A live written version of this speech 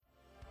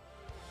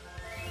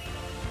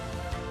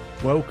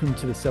Welcome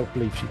to the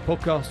Self-Belief Sheet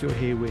podcast. You're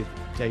here with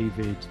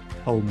David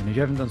Holman. If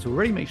you haven't done so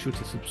already, make sure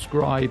to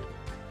subscribe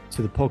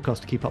to the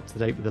podcast to keep up to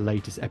date with the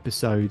latest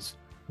episodes.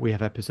 We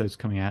have episodes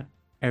coming out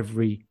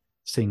every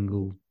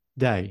single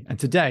day. And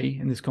today,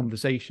 in this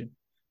conversation,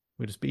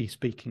 we'll just be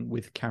speaking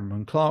with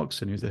Cameron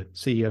Clarkson, who's the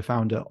CEO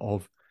founder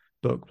of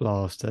Book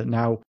Blaster.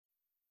 Now,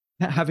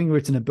 having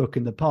written a book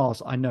in the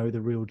past, I know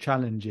the real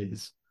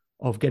challenges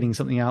of getting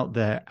something out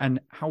there and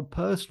how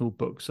personal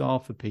books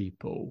are for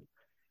people,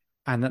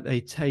 and that they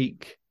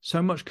take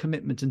so much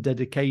commitment and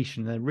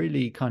dedication. They're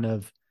really kind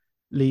of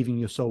leaving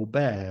your soul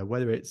bare,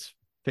 whether it's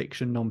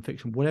fiction,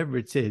 non-fiction, whatever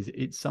it is,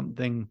 it's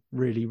something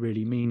really,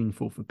 really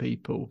meaningful for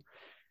people.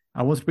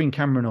 I want to bring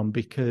Cameron on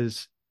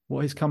because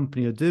what his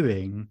company are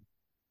doing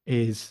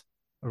is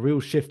a real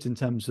shift in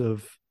terms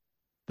of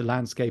the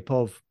landscape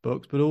of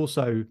books, but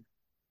also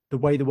the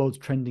way the world's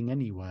trending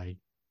anyway.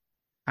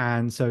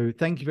 And so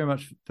thank you very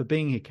much for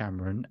being here,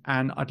 Cameron.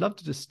 And I'd love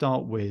to just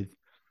start with,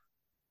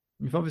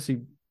 you've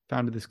obviously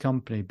founded this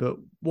company, but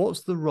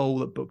what's the role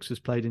that books has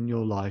played in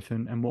your life,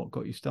 and what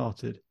got you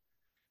started?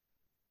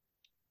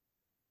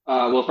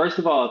 Well, first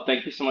of all,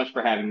 thank you so much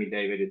for having me,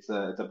 David. It's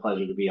a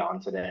pleasure to be on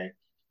today.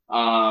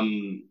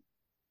 Um,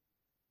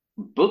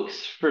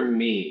 Books for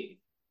me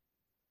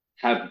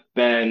have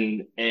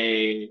been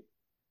a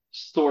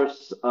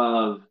source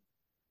of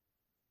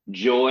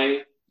joy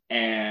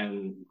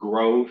and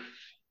growth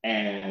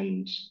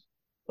and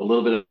a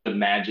little bit of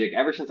magic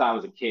ever since I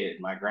was a kid.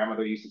 My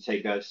grandmother used to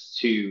take us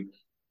to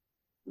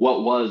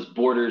what was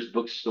Borders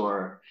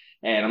bookstore,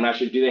 and I'm not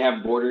sure, do they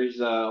have Borders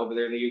over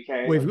there in the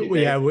UK, or did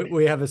they?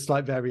 We have a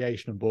slight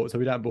variation on board, so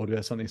we don't board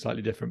with something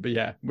slightly different. But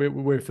yeah,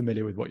 we're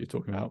familiar with what you're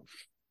talking about.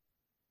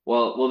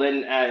 Well,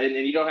 then, and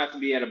you don't have to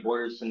be at a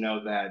Borders to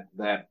know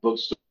that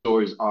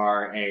bookstores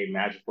are a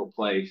magical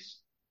place.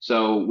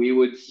 So we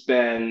would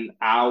spend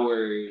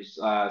hours,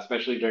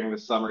 especially during the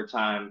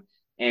summertime,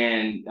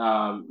 and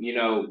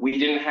we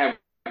didn't have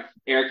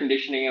air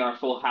conditioning in our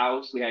full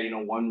house. We had,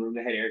 one room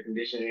that had air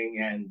conditioning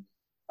and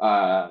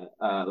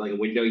like a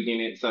window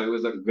unit. So it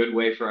was a good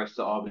way for us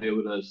to all be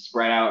able to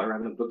spread out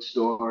around the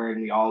bookstore,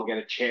 and we all get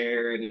a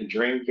chair and a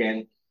drink,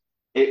 and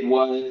it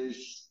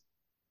was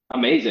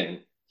amazing.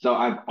 So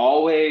I've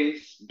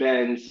always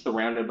been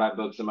surrounded by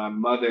books, and my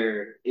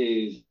mother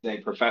is a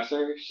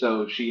professor,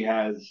 so she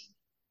has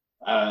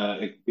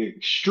an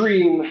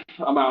extreme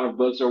amount of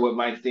books, or what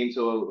might seem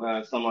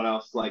to someone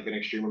else like an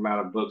extreme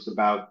amount of books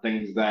about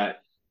things that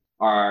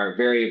are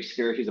very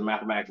obscure. She's a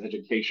mathematics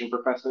education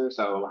professor,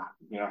 so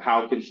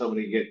how can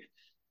somebody get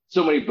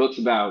so many books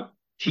about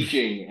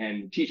teaching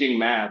and teaching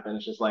math? And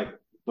it's just like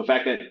the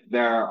fact that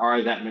there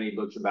are that many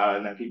books about it,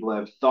 and that people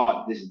have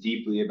thought this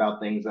deeply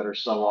about things that are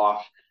so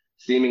off,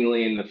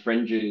 seemingly in the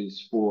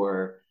fringes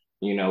for,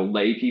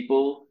 lay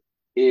people,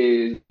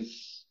 is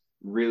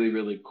really,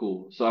 really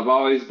cool. So I've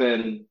always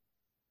been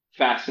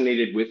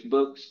fascinated with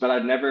books, but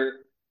I've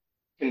never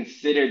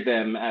considered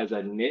them as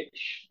a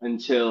niche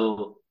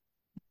until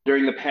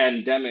during the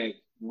pandemic,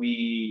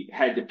 we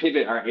had to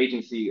pivot our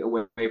agency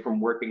away from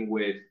working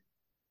with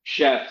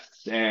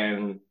chefs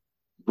and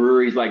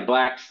breweries like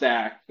Black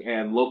Stack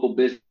and local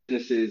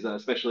businesses,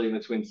 especially in the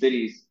Twin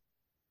Cities.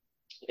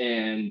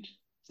 And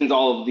since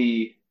all of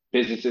the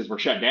businesses were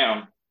shut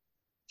down,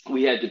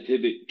 we had to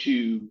pivot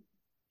to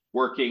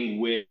working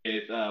with,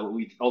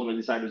 we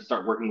ultimately decided to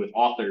start working with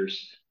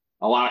authors.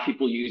 A lot of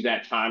people use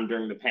that time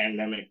during the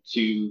pandemic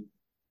to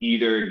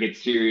either get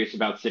serious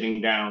about sitting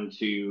down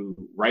to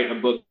write a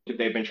book that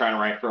they've been trying to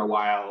write for a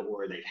while,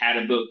 or they've had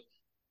a book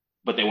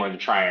but they wanted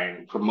to try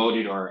and promote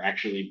it or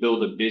actually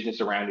build a business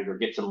around it or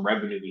get some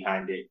revenue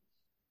behind it.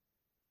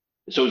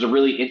 So it was a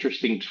really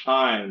interesting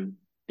time,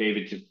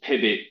 David, to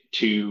pivot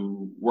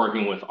to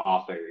working with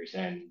authors.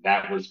 And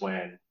that was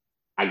when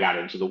I got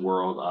into the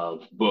world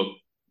of book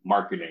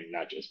marketing,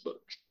 not just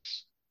books.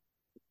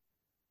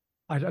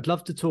 I'd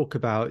love to talk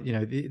about,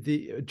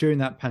 the during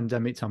that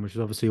pandemic time, which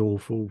was obviously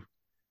awful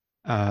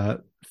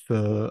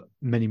for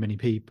many, many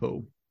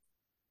people.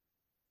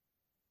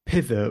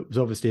 Pivot was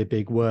obviously a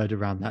big word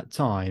around that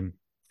time,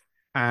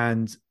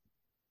 and some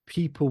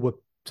people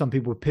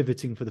were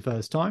pivoting for the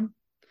first time,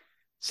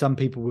 some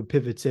people were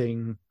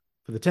pivoting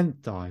for the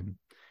 10th time.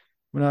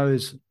 When I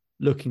was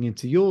looking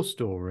into your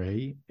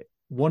story,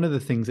 one of the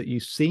things that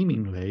you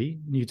seemingly,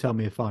 you tell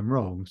me if I'm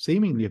wrong,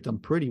 seemingly have done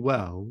pretty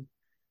well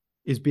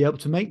is be able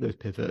to make those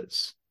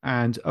pivots.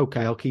 And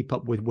okay, I'll keep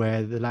up with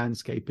where the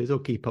landscape is, I'll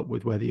keep up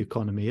with where the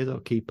economy is, I'll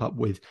keep up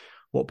with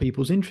what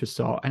people's interests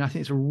are. And I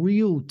think it's a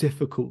real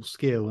difficult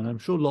skill. And I'm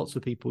sure lots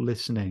of people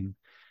listening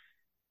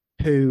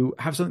who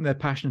have something they're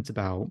passionate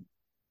about,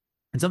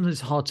 and sometimes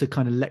it's hard to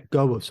kind of let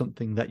go of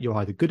something that you're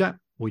either good at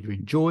or you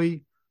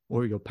enjoy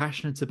or you're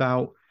passionate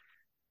about.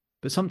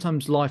 But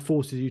sometimes life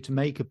forces you to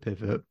make a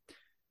pivot.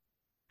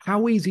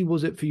 How easy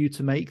was it for you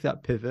to make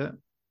that pivot?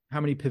 How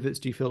many pivots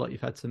do you feel like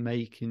you've had to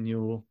make in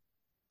your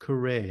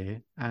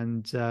career?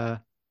 And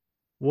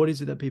what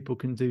is it that people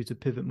can do to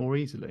pivot more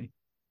easily?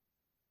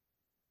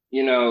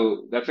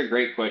 That's a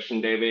great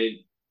question, David.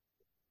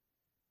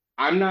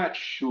 I'm not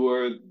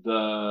sure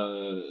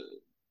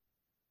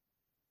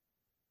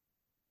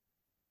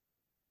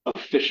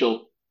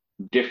official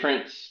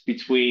difference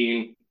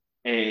between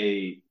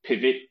a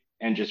pivot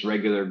and just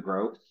regular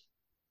growth.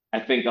 I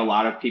think a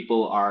lot of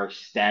people are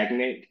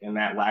stagnant, and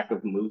that lack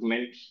of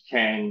movement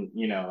can,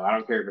 I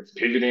don't care if it's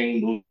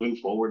pivoting, moving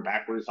forward,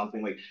 backwards,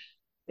 something like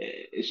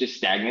it's just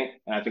stagnant.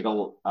 And I think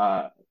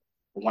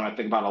when I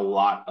think about a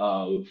lot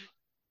of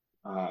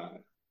uh,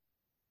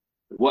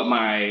 what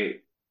my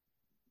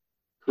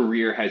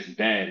career has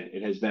been,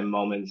 it has been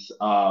moments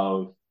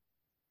of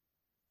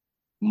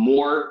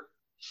more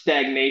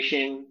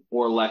stagnation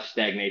or less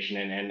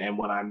stagnation. And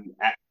when I'm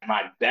at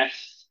my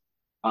best,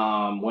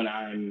 when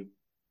I'm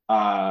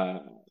uh,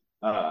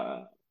 uh,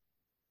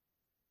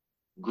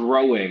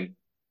 growing,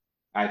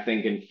 I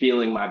think, and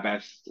feeling my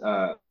best,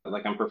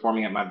 like I'm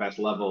performing at my best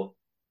level,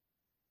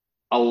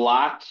 a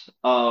lot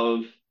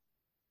of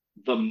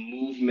the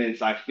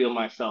movements I feel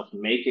myself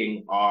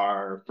making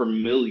are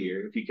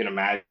familiar, if you can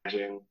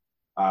imagine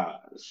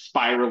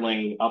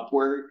spiraling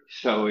upward.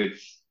 So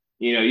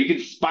you can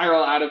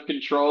spiral out of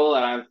control,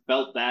 and I've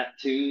felt that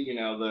too,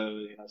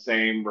 the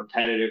same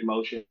repetitive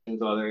motions,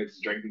 whether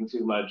it's drinking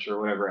too much or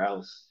whatever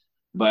else.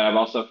 But I've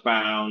also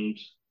found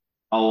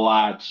a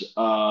lot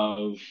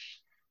of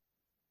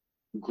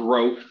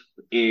growth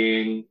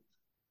in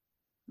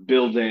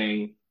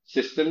building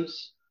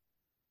systems.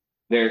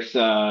 There's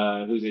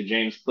who's it,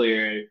 James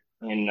Clear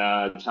in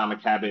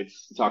Atomic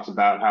Habits talks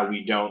about how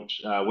we don't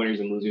winners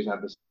and losers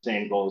have the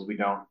same goals. We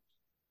don't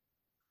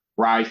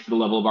rise to the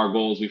level of our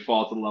goals. We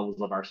fall to the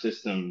levels of our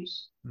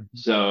systems. Mhm.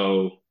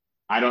 So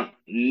I don't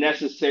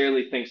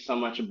necessarily think so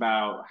much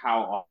about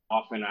how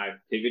often I've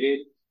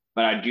pivoted,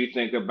 but I do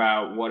think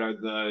about what are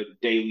the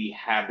daily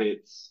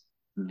habits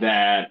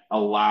that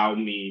allow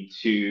me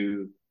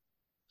to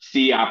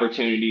see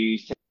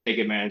opportunities, take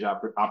advantage of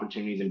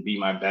opportunities, and be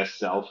my best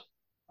self.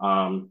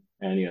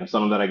 And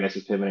some of that I guess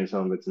is pivoting,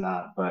 some of it's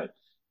not. But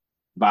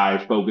by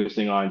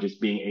focusing on just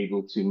being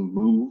able to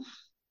move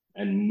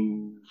and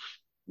move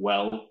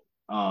well,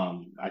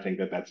 I think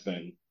that that's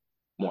been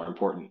more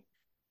important.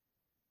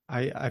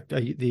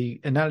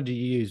 The analogy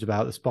you used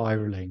about the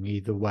spiraling,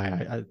 either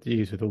way, I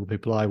use with all the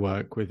people I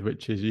work with,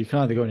 which is you can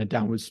either go in a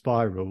downward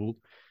spiral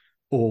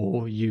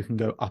or you can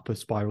go up a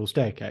spiral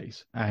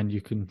staircase, and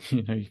you can,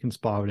 you can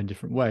spiral in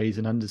different ways,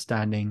 and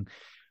understanding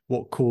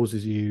what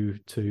causes you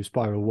to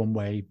spiral one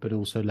way, but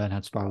also learn how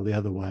to spiral the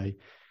other way.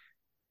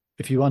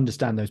 If you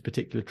understand those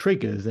particular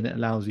triggers, then it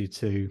allows you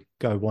to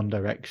go one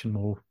direction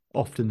more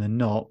often than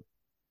not,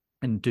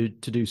 and to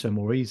do so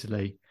more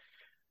easily.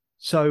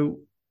 So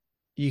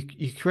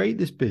you create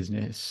this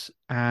business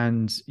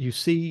and you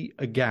see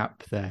a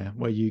gap there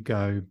where you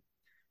go,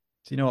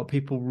 so you know what,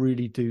 people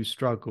really do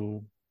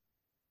struggle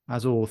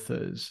as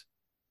authors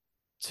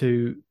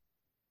to,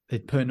 they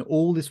put in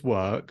all this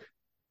work,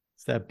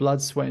 it's their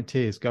blood, sweat, and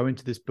tears go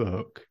into this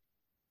book,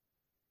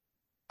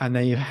 and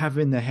they have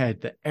in their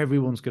head that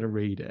everyone's going to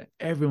read it,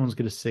 everyone's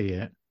going to see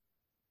it.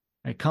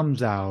 And it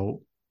comes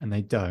out and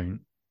they don't,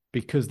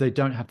 because they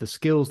don't have the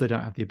skills, they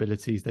don't have the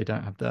abilities, they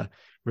don't have the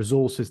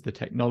resources, the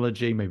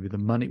technology, maybe the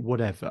money,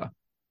 whatever.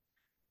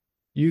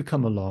 You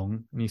come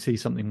along and you see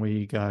something where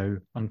you go,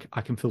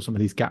 I can fill some of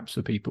these gaps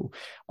for people.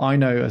 I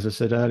know, as I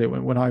said earlier,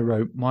 when I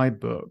wrote my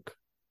book,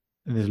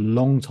 and there's a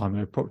long time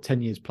ago, probably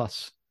 10 years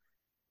plus,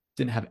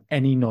 didn't have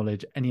any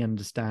knowledge, any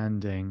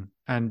understanding.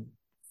 And,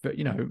 but,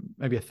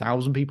 maybe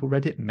 1,000 people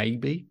read it,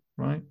 maybe,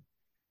 right?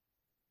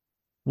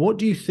 What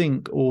do you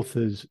think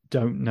authors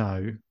don't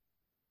know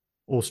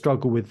or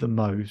struggle with the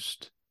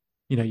most?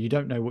 You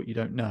don't know what you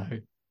don't know.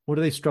 What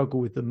do they struggle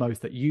with the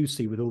most that you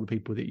see with all the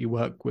people that you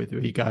work with,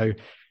 where you go,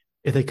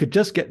 if they could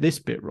just get this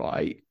bit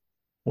right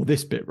or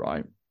this bit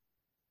right,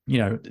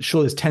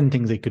 sure, there's 10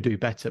 things they could do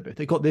better, but if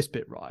they got this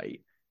bit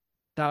right,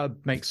 that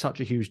would make such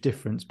a huge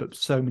difference. But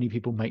so many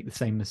people make the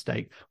same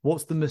mistake.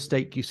 What's the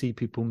mistake you see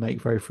people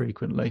make very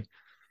frequently?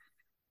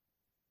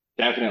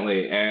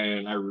 Definitely.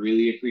 And I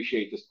really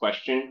appreciate this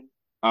question.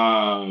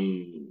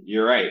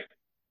 You're right.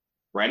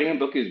 Writing a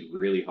book is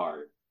really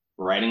hard.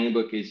 Writing a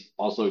book is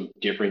also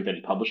different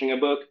than publishing a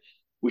book,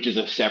 which is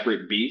a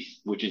separate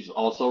beast, which is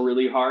also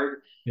really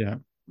hard. Yeah.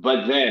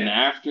 But then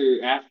after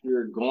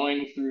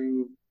going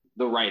through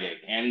the writing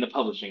and the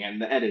publishing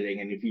and the editing,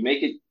 and if you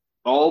make it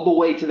all the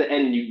way to the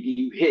end,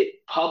 you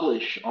hit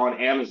publish on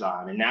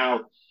Amazon, and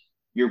now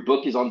your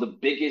book is on the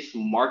biggest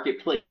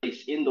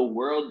marketplace in the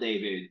world,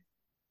 David,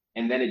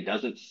 and then it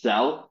doesn't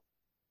sell.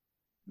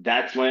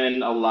 That's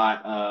when a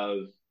lot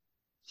of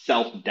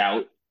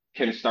self-doubt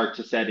can start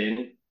to set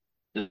in.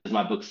 Does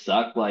my book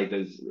suck? Like,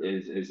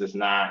 is this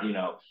not,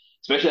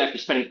 especially after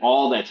spending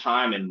all that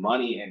time and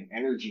money and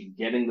energy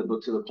getting the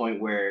book to the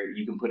point where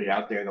you can put it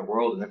out there in the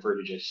world, and then for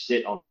it to just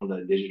sit on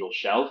the digital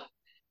shelf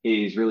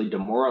is really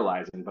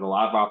demoralizing. But a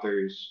lot of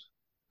authors,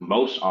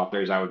 most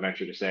authors, I would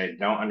venture to say,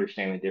 don't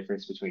understand the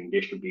difference between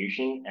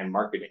distribution and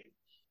marketing.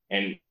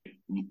 And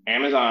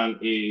Amazon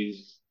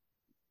is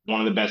one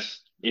of the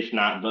best, if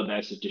not the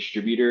best,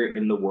 distributor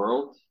in the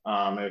world.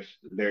 If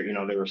they're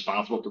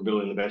responsible for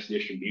building the best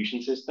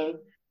distribution system,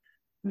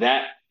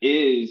 that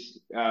is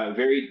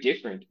very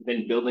different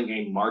than building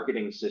a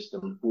marketing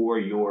system for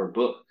your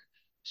book.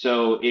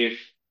 So if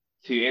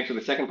to answer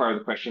the second part of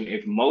the question,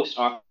 if most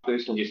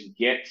authors can just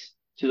get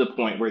to the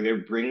point where they're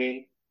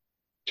bringing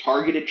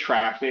targeted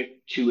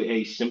traffic to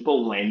a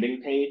simple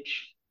landing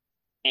page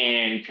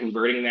and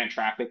converting that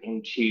traffic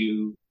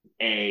into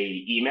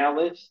a email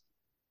list,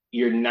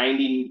 you're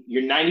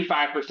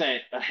 95%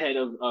 ahead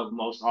of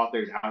most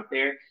authors out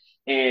there.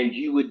 And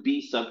you would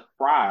be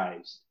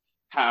surprised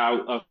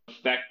how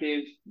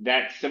effective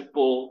that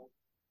simple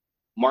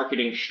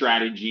marketing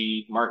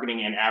strategy,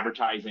 marketing and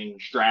advertising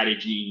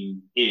strategy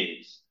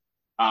is.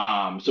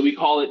 So we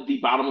call it the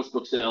bottomless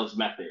book sales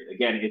method.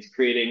 Again, it's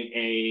creating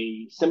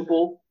a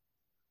simple,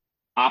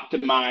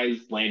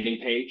 optimized landing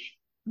page,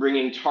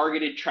 bringing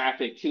targeted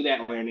traffic to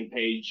that landing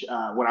page.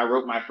 When I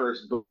wrote my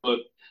first book,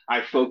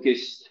 I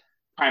focused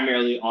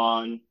primarily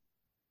on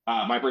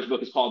my first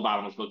book is called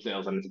Bottomless Book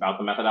Sales, and it's about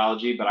the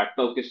methodology, but I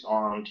focused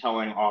on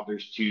telling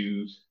authors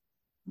to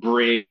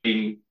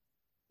bring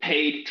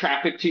paid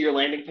traffic to your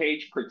landing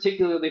page,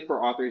 particularly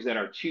for authors that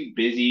are too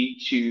busy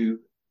to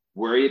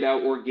worry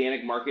about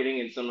organic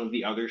marketing and some of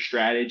the other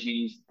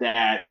strategies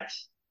that,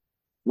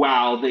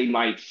 while they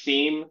might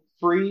seem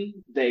free,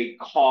 they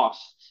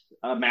cost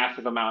a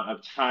massive amount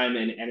of time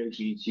and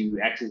energy to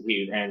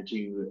execute and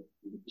to,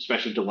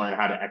 especially to learn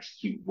how to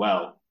execute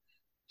well.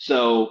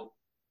 So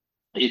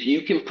if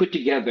you can put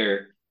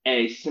together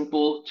a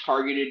simple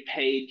targeted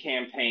paid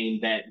campaign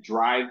that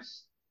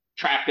drives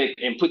traffic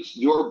and puts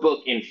your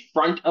book in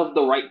front of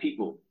the right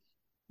people,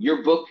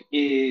 your book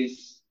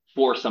is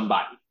for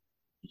somebody.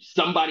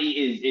 Somebody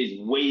is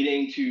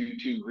waiting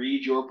to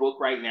read your book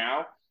right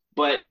now.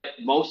 But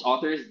most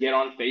authors get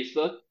on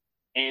Facebook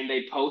and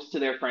they post to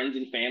their friends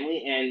and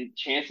family, and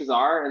chances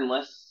are,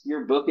 unless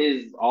your book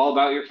is all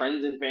about your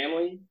friends and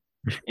family,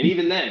 and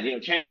even then,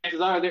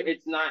 chances are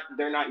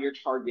they're not your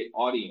target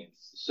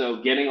audience.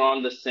 So getting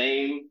on the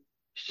same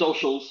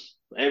socials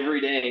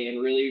every day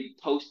and really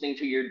posting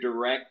to your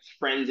direct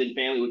friends and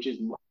family, which is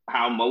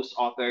how most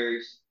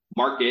authors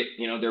market,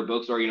 their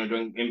books, or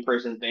doing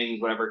in-person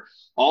things, whatever.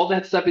 All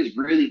that stuff is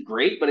really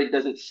great, but it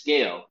doesn't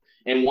scale.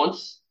 And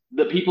once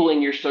the people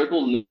in your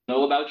circle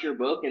know about your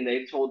book and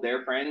they've told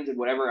their friends and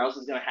whatever else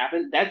is going to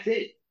happen, that's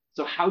it.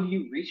 So how do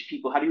you reach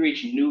people? How do you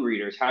reach new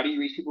readers? How do you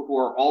reach people who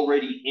are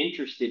already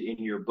interested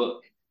in your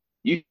book?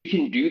 You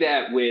can do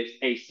that with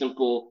a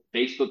simple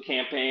Facebook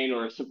campaign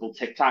or a simple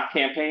TikTok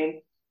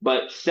campaign,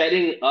 but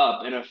setting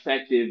up an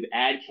effective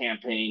ad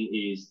campaign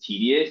is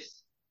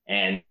tedious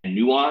and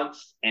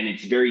nuanced, and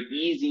it's very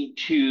easy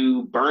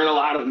to burn a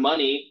lot of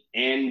money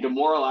and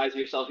demoralize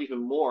yourself even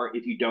more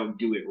if you don't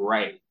do it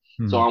right.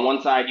 So Hmm. on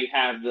one side, you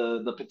have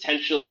the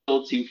potential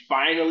to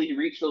finally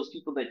reach those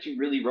people that you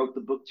really wrote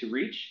the book to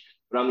reach.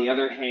 But on the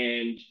other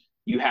hand,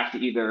 you have to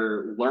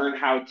either learn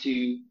how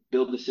to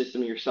build the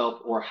system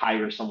yourself or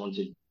hire someone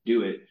to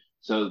do it.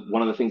 So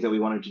one of the things that we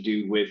wanted to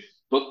do with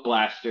Book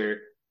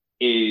Blaster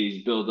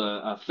is build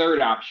a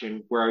third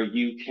option where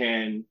you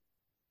can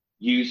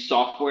use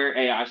software,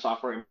 AI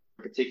software in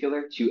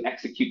particular, to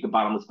execute the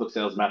bottomless book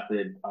sales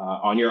method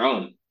on your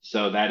own.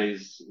 So that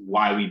is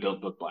why we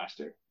built Book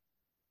Blaster.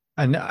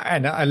 And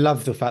I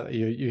love the fact that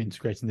you're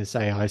integrating this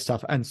AI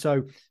stuff. And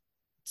so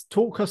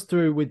talk us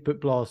through with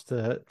Book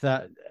Blaster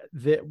that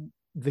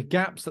the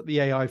gaps that the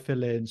AI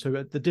fill in. So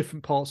at the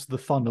different parts of the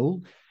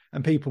funnel,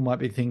 and people might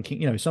be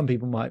thinking, some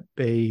people might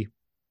be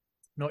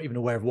not even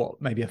aware of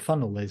what maybe a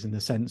funnel is, in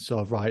the sense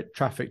of, right,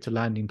 traffic to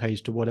landing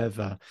page to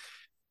whatever.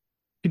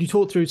 Could you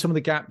talk through some of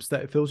the gaps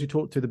that it fills? You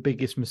talk through the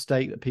biggest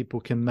mistake that people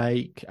can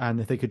make,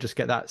 and if they could just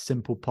get that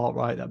simple part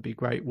right, that'd be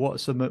great. What are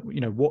some,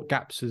 what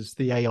gaps is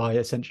the AI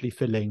essentially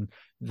filling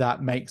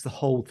that makes the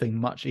whole thing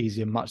much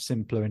easier, much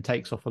simpler, and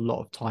takes off a lot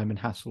of time and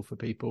hassle for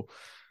people?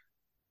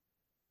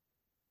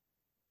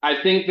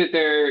 I think that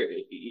they're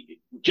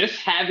just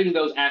having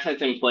those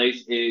assets in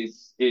place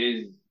is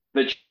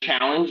the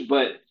challenge.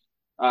 But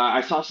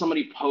I saw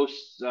somebody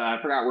post, I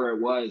forgot where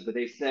it was, but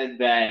they said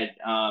that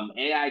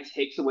AI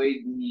takes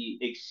away the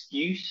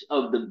excuse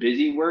of the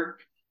busy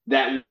work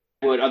that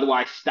would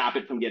otherwise stop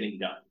it from getting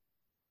done.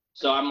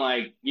 So I'm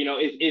like,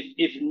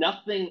 if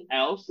nothing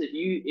else, if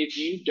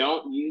you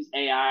don't use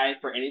AI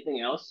for anything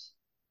else,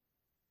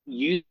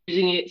 using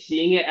it,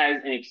 seeing it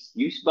as an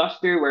excuse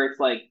buster, where it's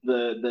like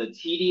the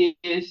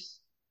tedious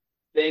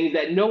things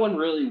that no one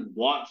really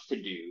wants to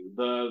do.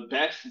 The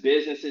best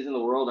businesses in the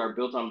world are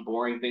built on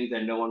boring things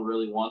that no one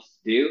really wants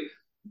to do.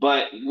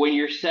 But when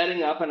you're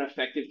setting up an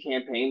effective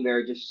campaign, there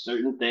are just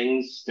certain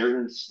things,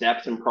 certain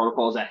steps and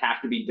protocols that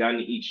have to be done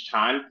each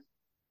time.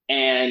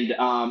 And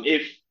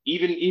if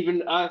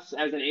even us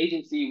as an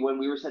agency, when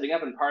we were setting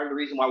up, and part of the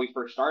reason why we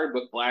first started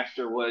Book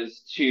Blaster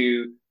was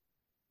to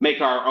make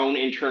our own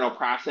internal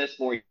process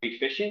more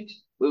efficient.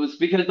 It was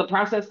because the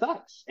process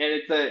sucks,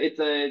 and it's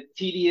a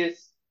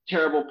tedious,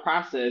 terrible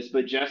process.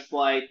 But just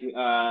like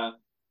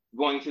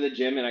going to the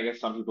gym, and I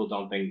guess some people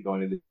don't think going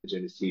to the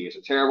gym is tedious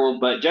or terrible,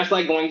 but just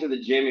like going to the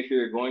gym, if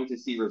you're going to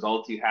see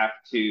results, you have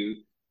to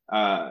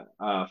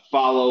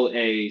follow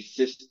a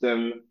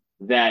system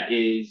that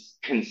is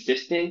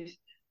consistent.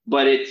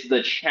 But it's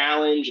the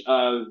challenge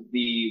of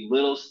the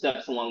little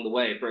steps along the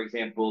way. For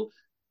example,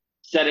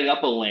 setting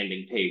up a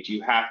landing page.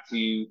 You have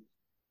to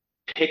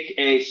pick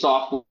a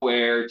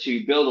software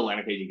to build a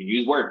landing page. You can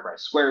use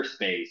WordPress,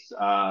 Squarespace,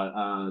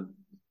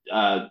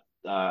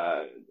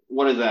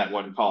 what is that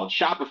one called?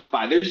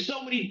 Shopify. There's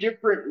so many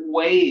different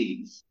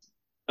ways.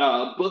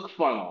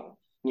 BookFunnel,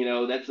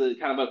 that's a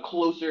kind of a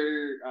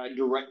closer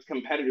direct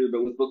competitor,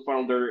 but with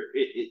BookFunnel,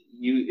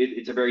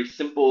 it's a very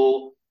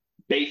simple,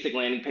 basic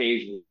landing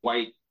page,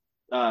 white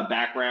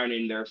background,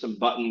 and there are some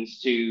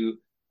buttons to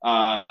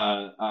either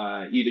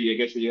I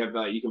guess you have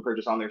you can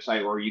purchase on their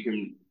site or you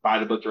can buy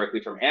the book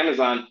directly from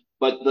Amazon.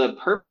 But the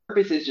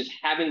purpose is just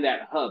having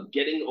that hub,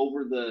 getting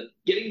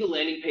the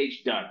landing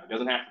page done. It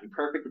doesn't have to be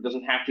perfect. It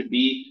doesn't have to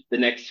be the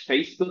next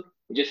Facebook.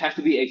 It just has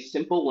to be a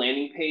simple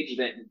landing page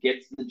that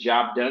gets the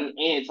job done.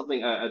 And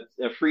something a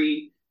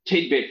free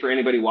tidbit for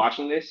anybody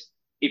watching this: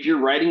 if you're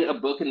writing a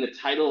book and the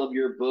title of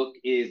your book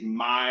is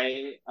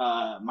my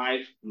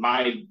life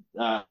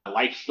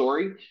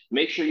story,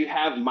 make sure you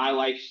have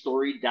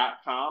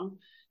mylifestory.com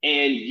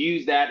and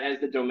use that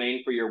as the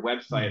domain for your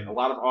website. A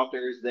lot of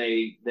authors,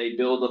 they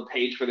build a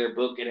page for their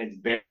book and it's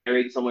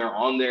buried somewhere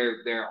on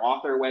their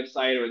author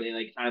website, or they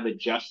like kind of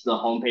adjust the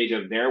homepage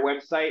of their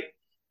website.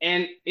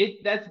 And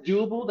that's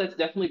doable. That's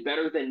definitely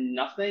better than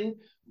nothing.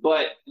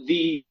 But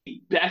the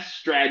best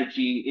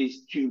strategy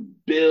is to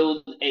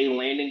build a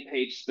landing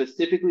page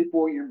specifically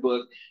for your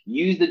book.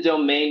 Use the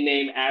domain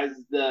name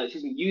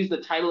use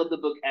the title of the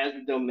book as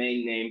the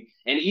domain name.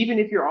 And even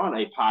if you're on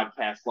a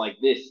podcast like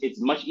this, it's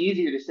much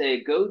easier to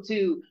say, go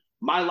to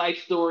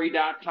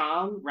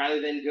mylifestory.com rather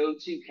than go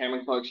to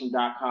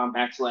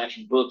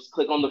CameronClarkson.com/books.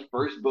 Click on the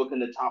first book in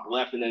the top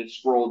left and then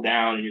scroll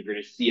down and you're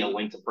going to see a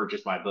link to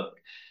purchase my book.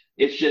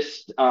 It's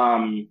just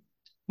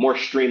more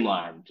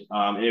streamlined.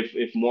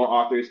 If more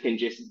authors can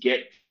just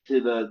get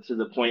to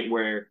the point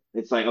where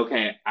it's like,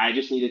 okay, I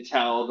just need to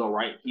tell the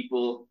right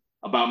people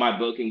about my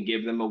book and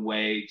give them a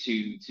way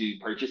to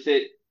purchase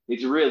it.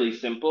 It's really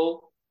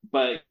simple,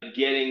 but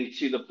getting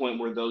to the point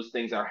where those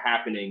things are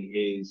happening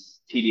is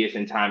tedious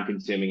and time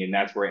consuming, and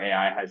that's where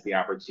AI has the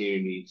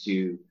opportunity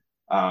to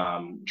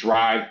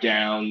drive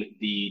down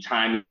the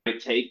time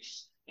it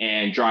takes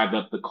and drive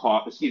up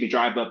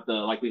the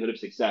likelihood of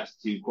success,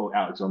 to quote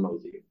Alex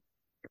Hormozy.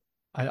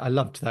 I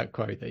loved that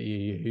quote that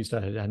you used.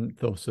 I hadn't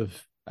thought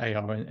of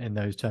AR in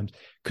those terms.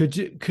 Could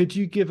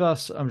you give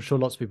us, I'm sure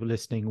lots of people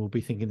listening will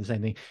be thinking the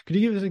same thing. Could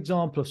you give us an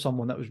example of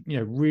someone that was,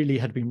 really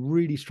had been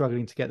really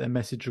struggling to get their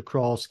message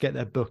across, get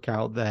their book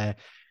out there,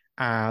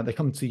 and they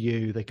come to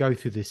you, they go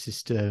through this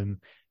system,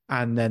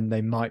 and then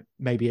they might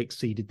maybe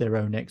exceeded their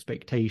own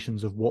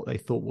expectations of what they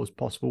thought was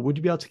possible? Would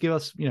you be able to give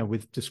us,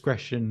 with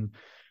discretion,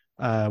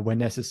 where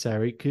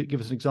necessary, could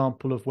give us an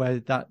example of where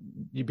that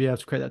you'd be able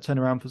to create that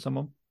turnaround for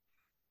someone?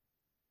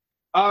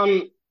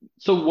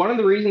 So one of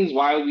the reasons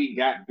why we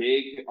got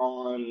big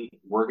on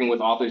working with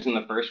authors in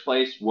the first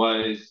place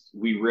was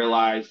we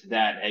realized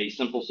that a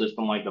simple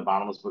system like the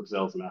bottomless book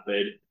sales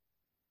method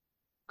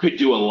could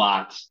do a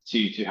lot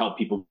to help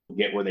people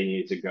get where they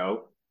needed to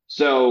go.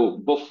 So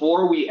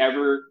before we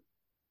ever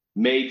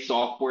made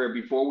software,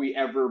 before we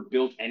ever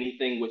built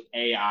anything with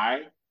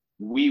AI,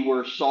 we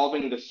were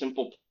solving the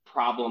simple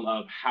problem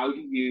of how do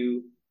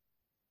you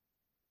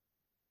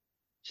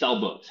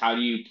sell books? How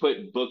do you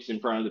put books in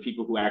front of the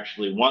people who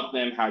actually want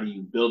them? How do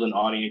you build an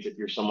audience if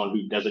you're someone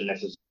who doesn't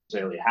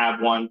necessarily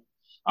have one?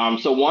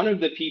 So one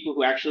of the people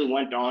who actually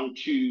went on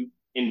to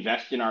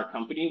invest in our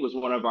company was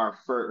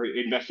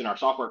invest in our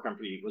software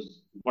company,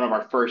 was one of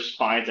our first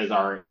clients as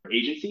our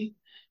agency.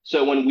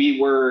 So when we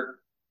were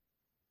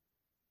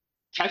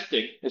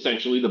testing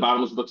essentially the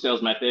bottomless book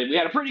sales method, we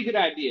had a pretty good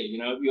idea.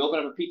 If you open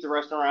up a pizza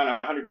restaurant,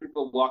 100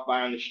 people walk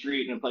by on the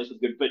street in a place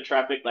with good foot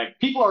traffic, like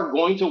people are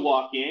going to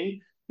walk in.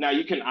 Now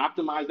you can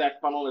optimize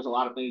that funnel. There's a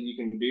lot of things you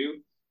can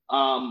do.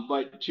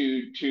 But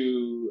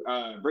to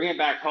bring it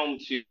back home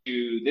to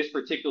this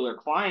particular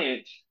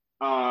client,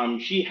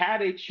 she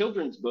had a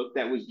children's book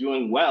that was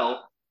doing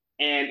well,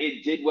 and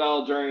it did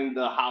well during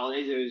the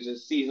holidays. It was a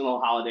seasonal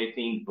holiday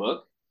themed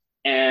book.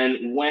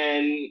 And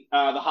when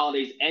the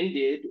holidays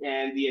ended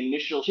and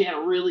she had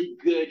a really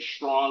good,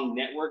 strong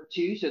network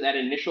too. So that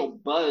initial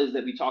buzz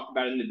that we talked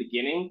about in the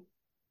beginning,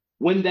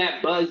 when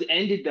that buzz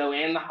ended though,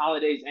 and the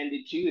holidays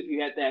ended too, if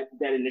you had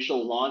that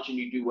initial launch and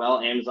you do well,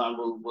 Amazon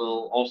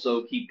will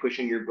also keep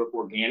pushing your book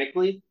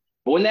organically.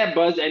 But when that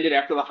buzz ended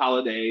after the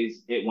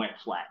holidays, it went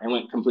flat and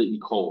went completely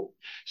cold.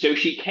 So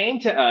she came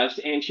to us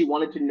and she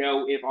wanted to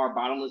know if our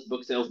bottomless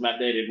book sales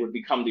method, it would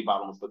become the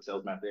bottomless book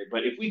sales method,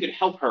 but if we could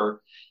help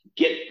her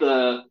get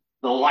the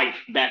life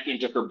back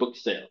into her book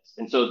sales.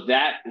 And so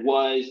that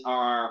was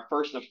our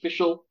first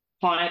official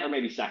client, or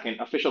maybe second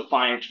official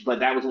client, but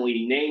that was when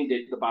we named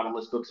it the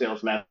bottomless book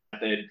sales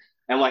method.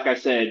 And like I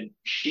said,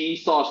 she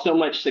saw so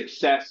much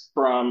success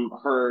from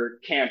her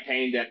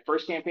campaign, that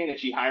first campaign, that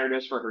she hired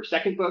us for her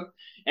second book.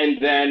 And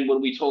then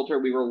when we told her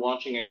we were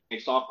launching a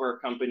software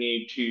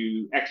company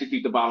to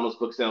execute the bottomless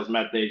book sales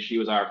method, she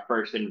was our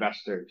first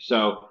investor.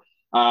 So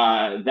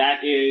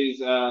that is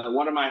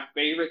one of my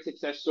favorite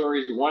success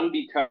stories. One,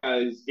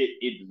 because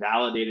it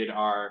validated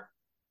our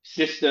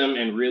system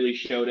and really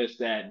showed us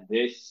that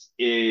this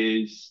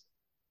is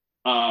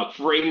a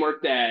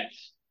framework that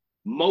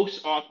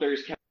most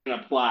authors can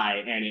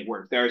apply and it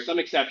works. There are some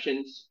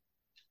exceptions.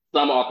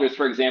 Some authors,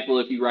 for example,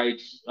 if you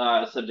write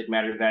subject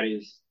matter that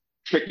is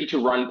tricky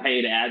to run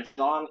paid ads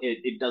on,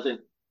 it doesn't,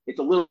 it's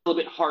a little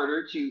bit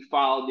harder to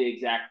follow the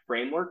exact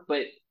framework,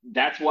 but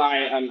that's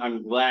why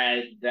I'm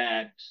glad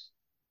that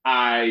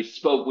I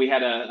spoke. We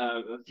had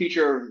a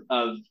future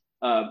of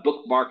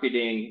book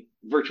marketing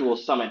virtual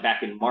summit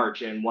back in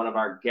March, and one of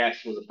our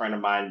guests was a friend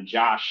of mine,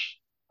 Josh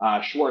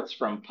Schwartz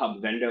from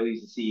PubVendo.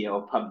 He's the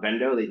CEO of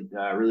PubVendo,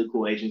 the really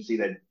cool agency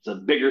that's a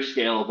bigger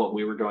scale of what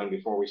we were doing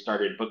before we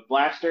started Book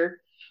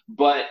Blaster.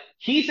 But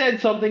he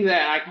said something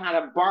that I kind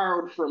of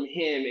borrowed from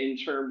him in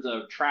terms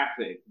of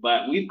traffic.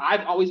 But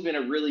I've always been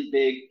a really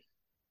big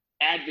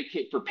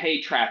advocate for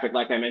paid traffic,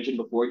 like I mentioned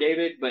before,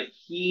 David. But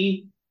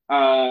he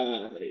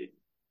brought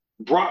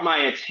my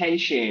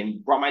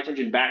attention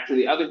back to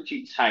the other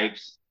two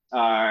types,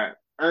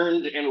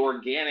 earned and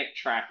organic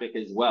traffic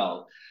as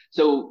well.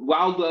 So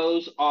while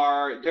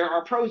there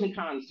are pros and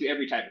cons to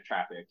every type of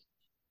traffic.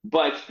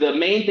 But the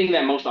main thing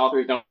that most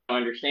authors don't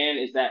understand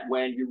is that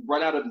when you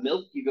run out of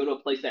milk, you go to a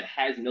place that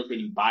has milk and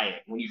you buy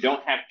it. When you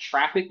don't have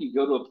traffic, you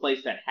go to a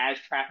place that has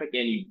traffic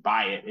and you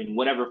buy it in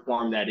whatever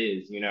form that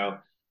is.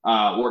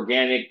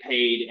 Organic,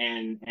 paid,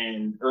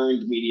 and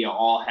earned media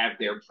all have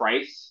their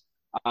price.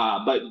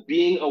 But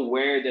being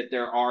aware that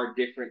there are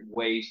different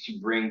ways to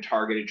bring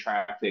targeted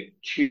traffic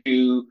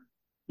to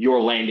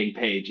your landing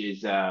page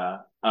is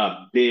a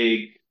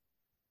big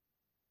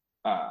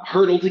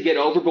hurdle to get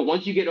over. But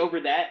once you get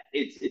over that,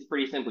 it's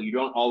pretty simple. You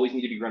don't always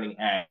need to be running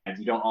ads.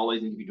 You don't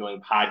always need to be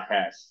doing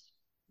podcasts.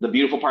 The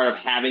beautiful part of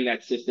having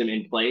that system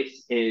in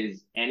place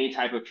is any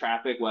type of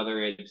traffic,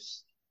 whether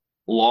it's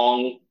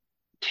long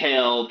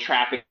tail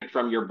traffic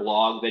from your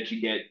blog that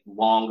you get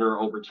longer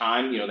over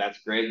time, that's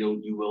great.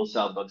 You will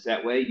sell books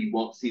that way. You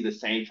won't see the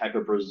same type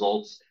of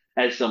results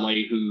as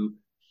somebody who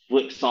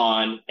flips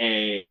on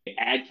a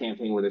ad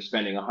campaign where they're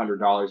spending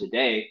 $100 a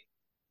day.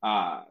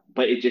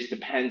 But it just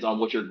depends on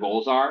what your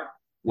goals are,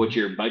 what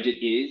your budget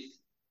is,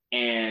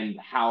 and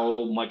how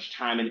much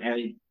time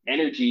and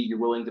energy you're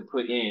willing to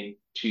put in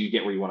to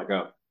get where you want to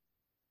go.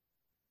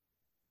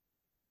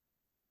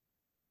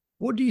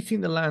 What do you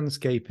think the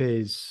landscape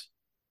is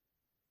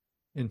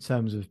in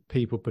terms of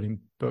people putting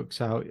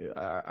books out?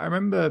 I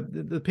remember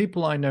the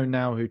people I know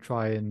now who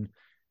try and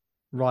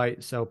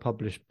write, sell,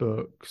 publish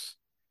books,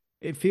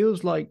 it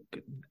feels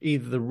like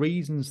either the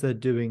reasons they're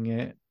doing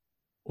it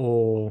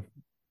or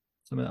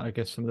some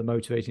of the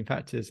motivating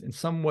factors in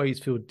some ways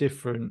feel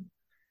different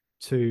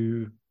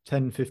to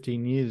 10,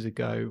 15 years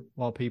ago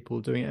while people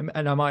are doing it.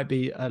 And I might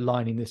be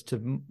aligning this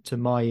to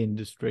my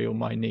industry or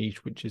my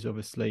niche, which is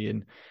obviously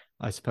in,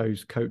 I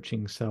suppose,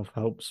 coaching,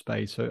 self-help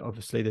space. So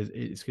obviously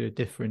it's going to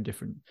differ in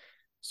different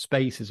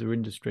spaces or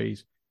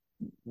industries.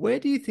 Where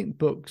do you think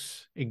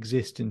books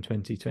exist in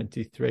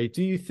 2023?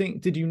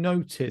 Did you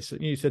notice,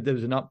 you said there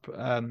was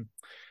an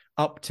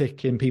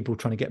uptick in people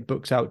trying to get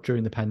books out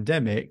during the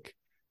pandemic.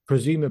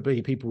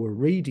 Presumably people were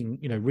reading,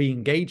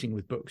 re-engaging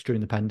with books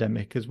during the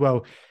pandemic as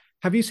well.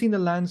 Have you seen the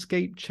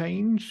landscape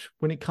change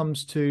when it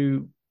comes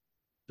to,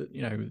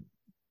 the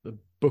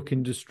book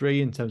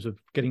industry in terms of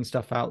getting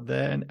stuff out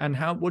there? And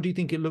what do you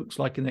think it looks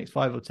like in the next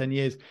 5 or 10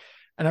 years?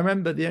 And I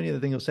remember the only other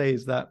thing I'll say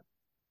is that,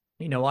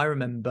 I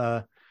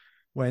remember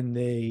when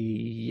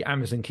the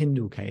Amazon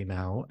Kindle came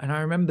out, and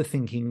I remember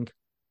thinking,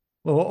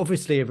 well,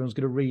 obviously everyone's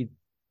going to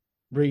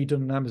read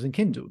on Amazon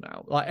Kindle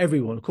now. Like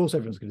of course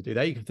everyone's going to do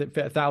that. You can fit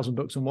 1,000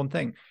 books on one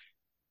thing.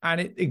 And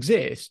it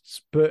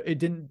exists, but it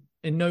didn't,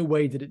 in no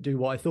way did it do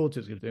what I thought it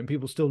was going to do. And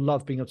people still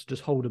love being able to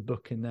just hold a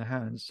book in their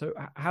hands. So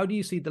how do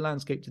you see the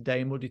landscape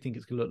today, and what do you think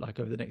it's going to look like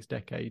over the next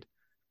decade?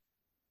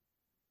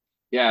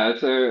 Yeah,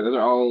 those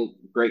are all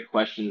great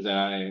questions, and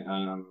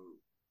I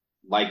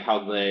like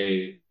how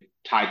they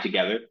tie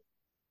together.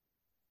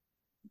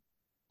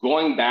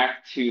 Going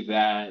back to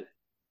that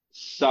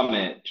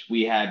summit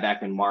we had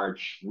back in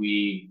March,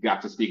 I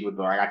got to speak with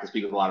a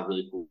lot of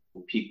really cool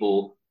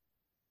people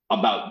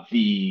about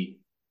the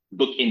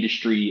book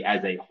industry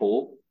as a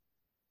whole.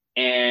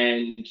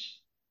 And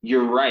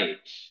you're right.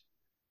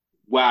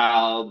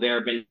 While there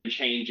have been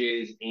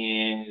changes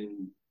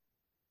in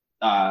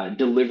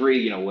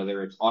delivery,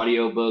 whether it's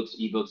audiobooks,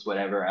 ebooks,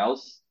 whatever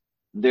else,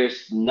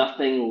 there's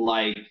nothing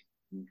like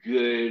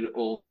good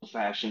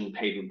old-fashioned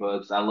paper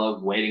books. I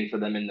love waiting for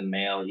them in the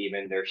mail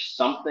even. There's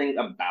something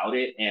about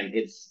it, and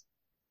it's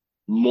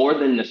more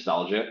than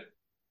nostalgia.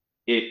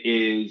 It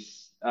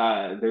is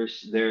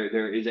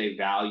there is a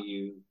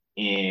value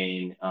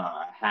in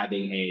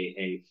having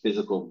a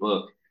physical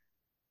book.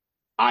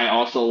 I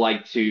also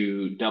like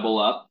to double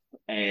up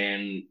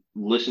and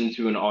listen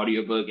to an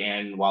audiobook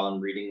and while I'm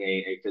reading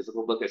a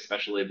physical book,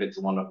 especially if it's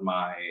one of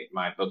my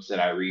books that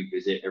I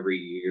revisit every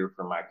year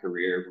for my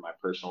career, for my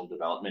personal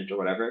development or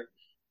whatever.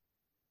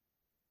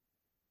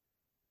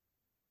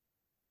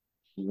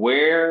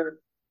 Where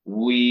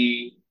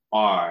we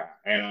are,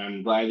 and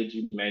I'm glad that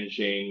you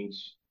mentioned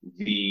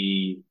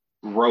the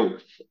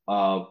growth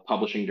of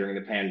publishing during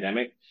the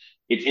pandemic.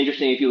 it's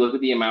interesting if you look at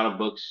the amount of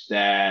books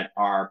that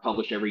are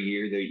published every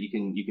year that you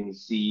can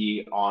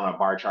see on a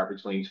bar chart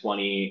between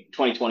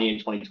 2020 and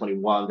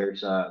 2021.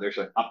 There's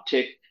an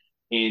uptick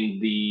in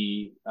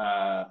the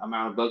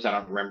amount of books. I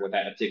don't remember what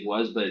that uptick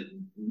was, but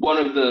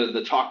one of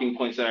the talking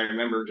points that I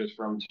remember just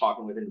from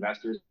talking with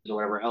investors or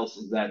whatever else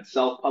is that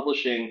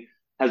self-publishing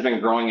has been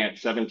growing at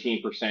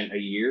 17% a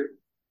year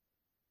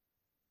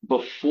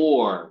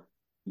before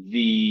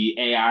the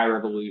AI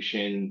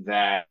revolution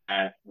that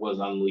was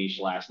unleashed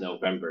last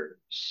November.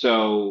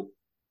 So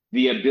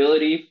the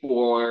ability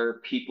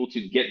for people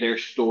to get their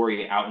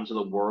story out into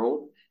the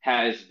world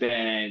has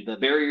been, the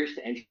barriers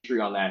to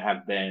entry on that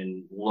have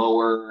been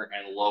lower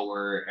and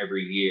lower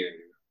every year.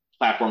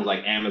 Platforms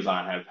like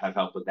Amazon have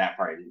helped with that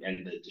part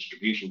and the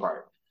distribution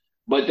part.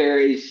 But there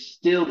is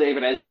still,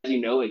 David, as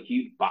you know, a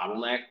huge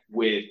bottleneck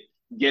with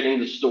getting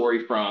the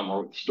story from,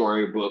 or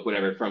storybook,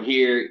 whatever, from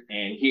here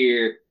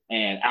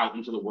and out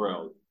into the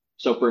world.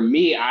 So for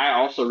me, I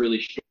also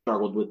really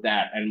struggled with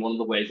that. And one of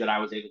the ways that I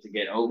was able to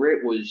get over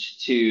it was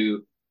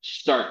to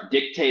start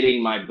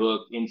dictating my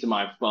book into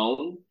my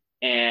phone.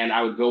 And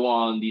I would go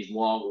on these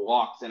long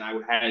walks, and I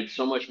would had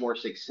so much more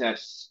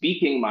success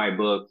speaking my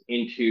book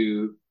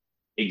into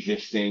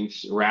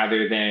existence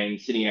rather than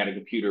sitting at a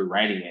computer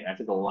writing it. I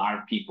think a lot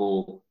of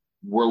people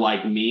were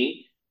like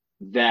me,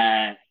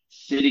 that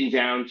sitting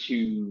down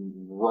to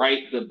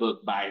write the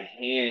book by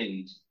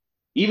hand,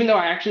 even though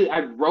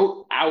I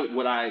wrote out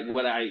what I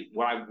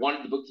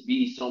wanted the book to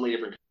be so many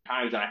different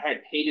times, and I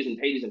had pages and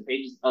pages and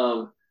pages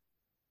of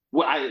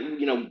what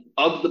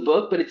of the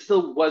book, but it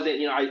still wasn't,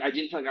 I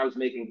didn't feel like I was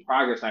making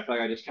progress. I felt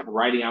like I just kept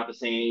writing out the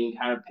same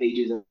kind of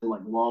pages and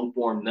like long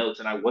form notes,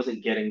 and I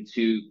wasn't getting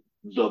to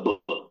the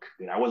book.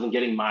 I wasn't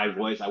getting my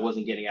voice. I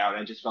wasn't getting out,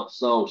 and it just felt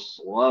so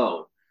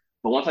slow.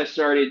 But once I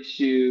started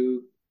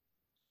to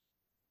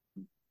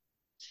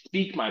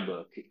speak my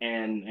book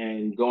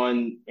and go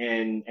on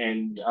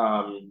and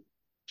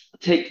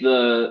take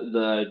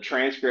the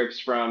transcripts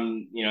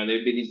from,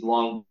 there'd be these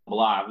long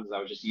blogs. I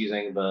was just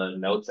using the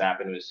notes app,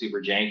 and it was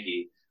super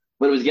janky,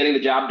 but it was getting the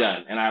job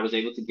done, and I was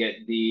able to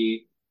get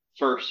the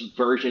first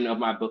version of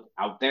my book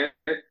out there.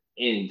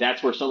 And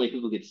that's where so many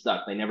people get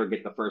stuck. They never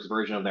get the first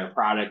version of their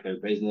product, their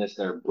business,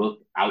 their book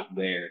out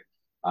there,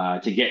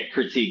 to get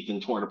critiqued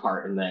and torn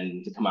apart and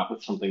then to come up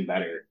with something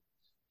better.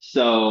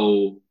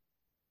 So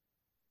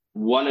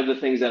one of the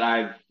things that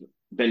I've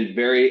been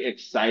very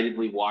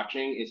excitedly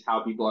watching is how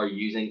people are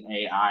using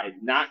AI,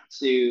 not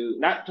to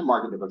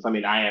market the books. I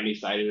mean, I am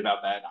excited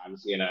about that,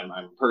 obviously, and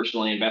I'm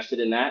personally invested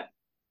in that.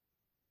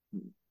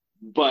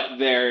 But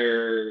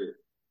there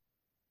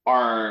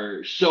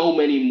are so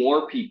many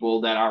more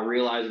people that are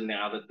realizing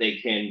now that they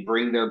can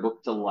bring their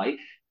book to life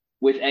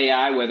with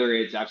AI, whether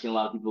it's, I've seen a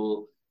lot of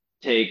people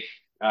take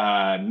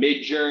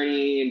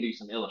Mid-Journey and do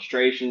some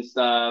illustration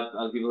stuff.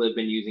 Other people have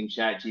been using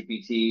Chat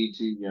GPT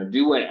to,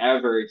 do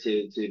whatever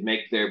to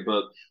make their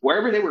book,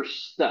 wherever they were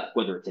stuck,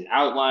 whether it's in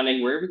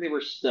outlining, wherever they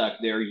were stuck,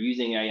 they're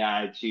using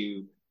AI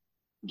to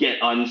get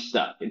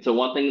unstuck. And so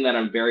one thing that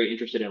I'm very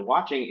interested in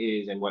watching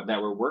is, and what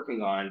that we're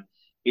working on,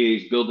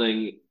 is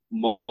building a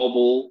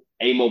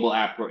mobile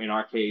app, or in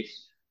our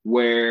case,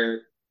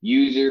 where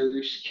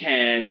users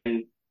can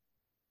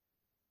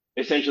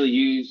essentially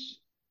use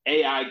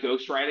AI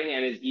ghostwriting,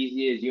 and as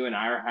easy as you and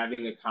I are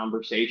having a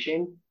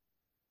conversation,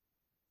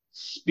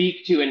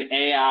 speak to an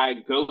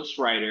AI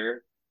ghostwriter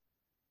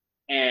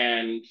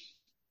and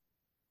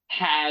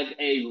have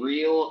a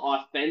real,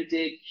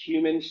 authentic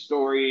human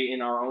story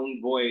in our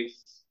own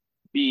voice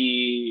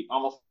be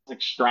almost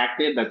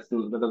extracted. That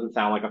doesn't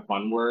sound like a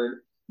fun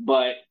word,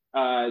 but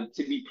to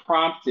be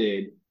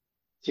prompted,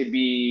 to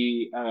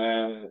be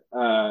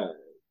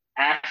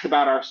asked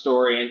about our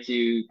story, and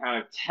to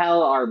kind of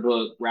tell our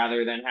book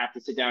rather than have to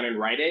sit down and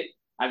write it.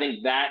 I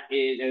think that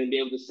is, and be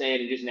able to say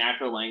it in just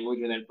natural language,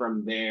 and then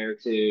from there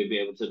to be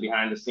able to,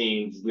 behind the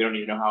scenes, we don't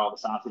even know how all the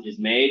sausage is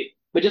made.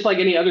 But just like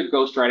any other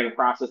ghostwriting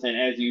process, and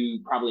as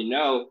you probably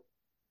know,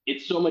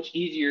 it's so much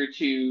easier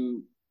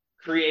to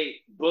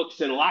create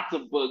books and lots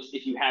of books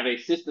if you have a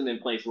system in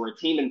place or a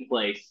team in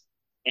place,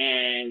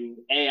 and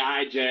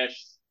AI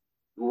just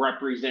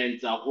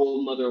represents a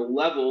whole nother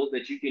level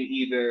that you can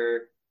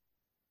either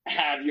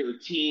have your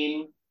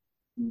team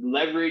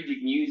leverage, you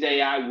can use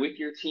AI with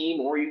your team,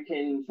 or you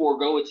can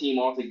forego a team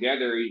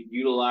altogether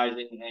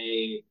utilizing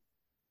a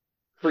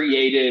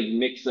creative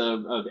mix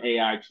of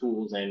AI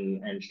tools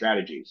and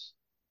strategies.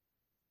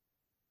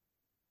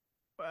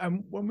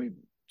 And when we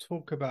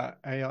talk about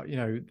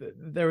AI,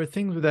 there are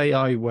things with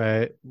AI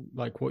where,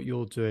 like what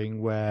you're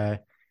doing, where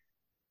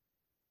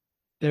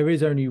there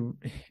is only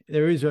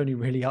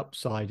really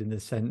upside, in the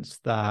sense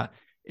that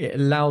it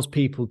allows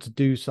people to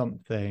do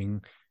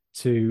something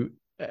to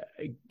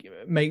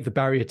make the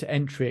barrier to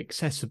entry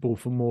accessible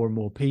for more and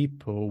more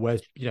people.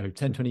 Whereas 10,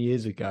 20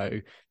 years ago,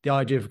 the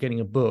idea of getting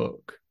a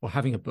book, or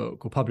having a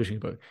book, or publishing a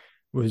book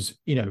was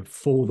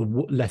for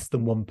the less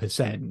than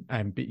 1%,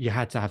 and you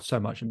had to have so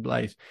much in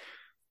place.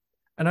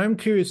 And I'm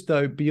curious,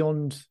 though,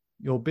 beyond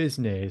your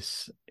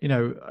business,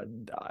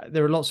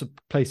 there are lots of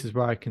places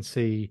where I can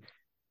see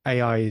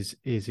AI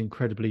is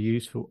incredibly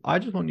useful. I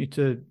just want you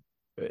to,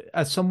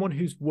 as someone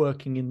who's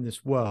working in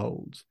this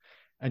world,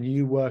 and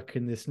you work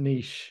in this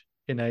niche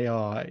in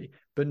AI,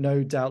 but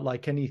no doubt,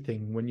 like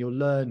anything, when you're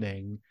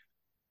learning,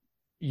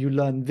 you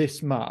learn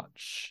this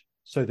much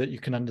so that you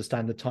can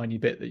understand the tiny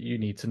bit that you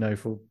need to know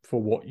for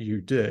what you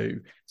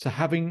do. So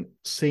having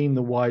seen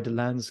the wider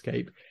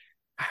landscape,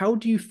 how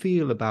do you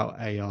feel about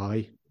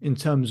AI in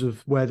terms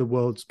of where the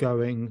world's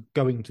going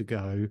to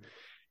go,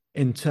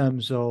 in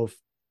terms of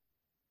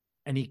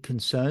any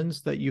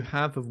concerns that you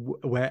have of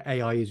where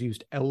AI is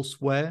used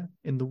elsewhere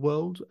in the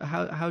world?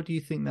 How do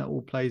you think that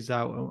all plays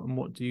out, and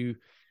what do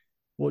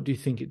you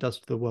think it does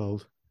to the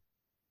world?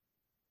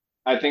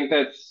 I think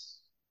that's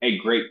a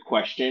great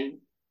question,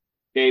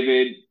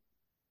 David.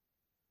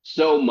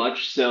 So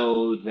much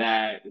so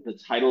that the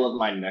title of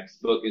my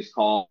next book is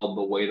called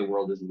The Way the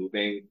World is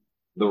Moving,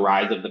 The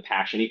Rise of the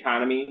Passion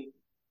Economy.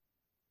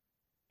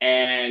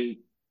 And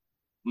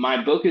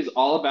my book is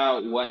all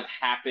about what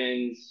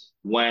happens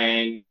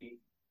when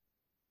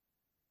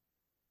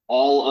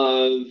all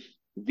of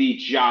the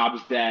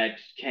jobs that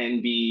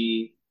can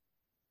be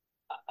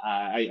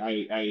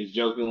I was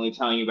jokingly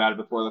telling you about it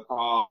before the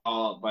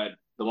call, but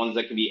the ones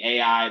that can be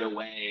AI'd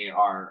away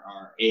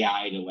are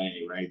AI'd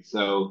away, right?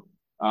 So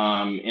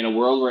in a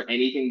world where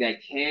anything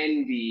that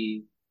can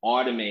be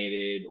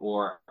automated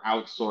or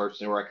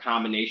outsourced or a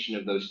combination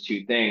of those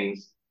two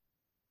things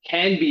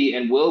can be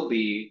and will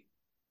be,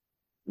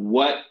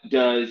 what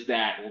does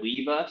that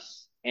leave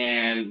us?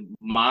 And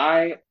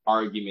my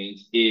argument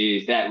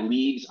is that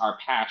leaves our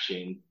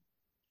passion,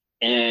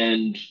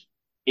 and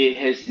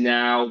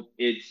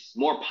it's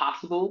more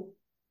possible,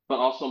 but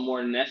also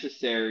more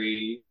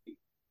necessary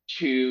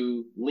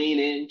to lean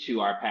into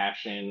our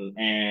passion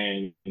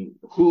and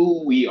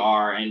who we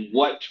are and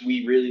what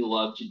we really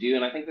love to do.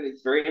 And I think that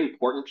it's very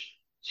important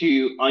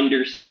to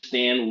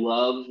understand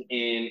love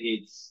in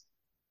its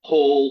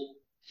whole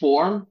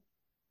form.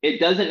 It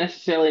doesn't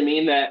necessarily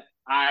mean that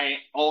I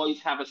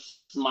always have a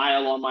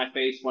smile on my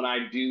face when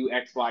I do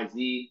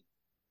XYZ.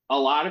 A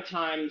lot of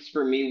times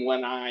for me,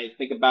 when I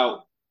think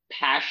about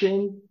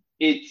passion,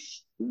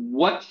 it's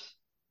what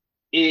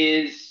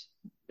is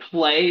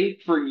play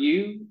for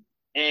you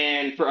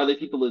and for other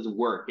people is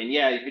work. And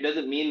yeah, it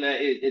doesn't mean that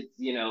it's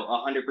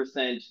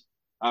 100%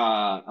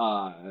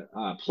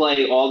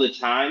 play all the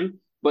time,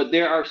 but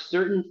there are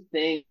certain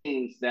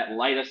things that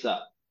light us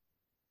up,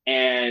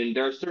 and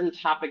there are certain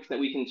topics that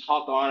we can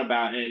talk on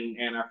about,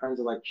 and our friends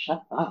are like,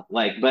 shut up,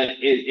 like, but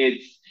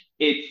it's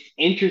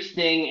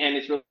interesting, and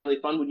it's really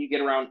fun when you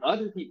get around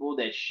other people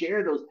that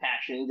share those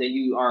passions, and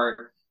you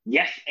are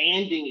yes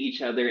anding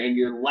each other, and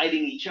you're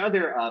lighting each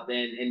other up,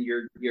 and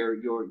you're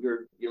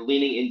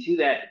leaning into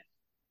that.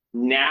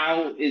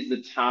 Now is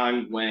the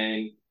time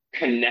when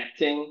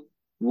connecting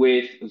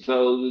with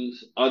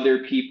those other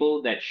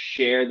people that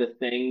share the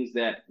things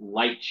that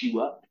light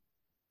you up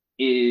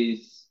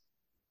is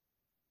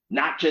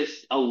not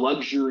just a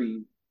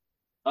luxury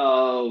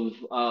of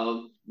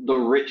the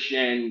rich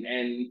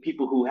and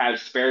people who have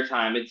spare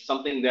time. It's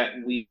something that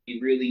we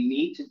really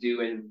need to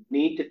do and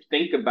need to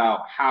think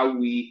about how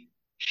we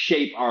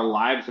shape our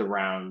lives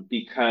around,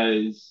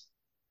 because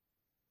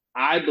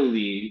I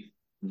believe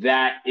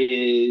that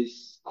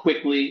is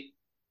quickly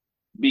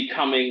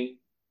becoming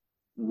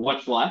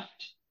what's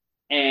left,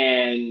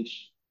 and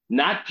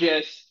not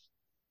just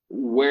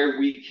where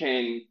we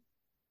can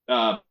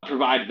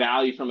provide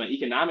value from an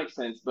economic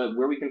sense, but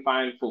where we can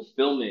find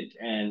fulfillment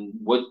and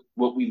what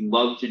we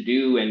love to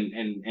do,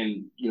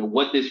 and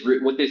what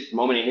this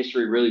moment in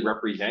history really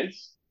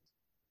represents.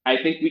 I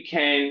think we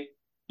can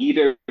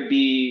either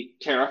be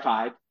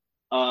terrified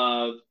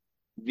of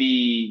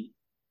the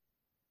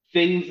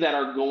things that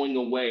are going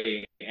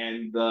away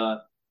and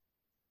the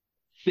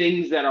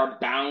things that are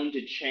bound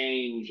to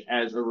change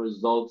as a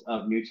result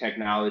of new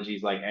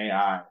technologies like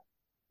AI.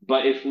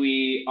 But if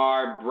we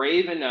are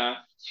brave enough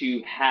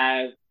to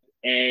have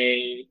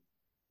a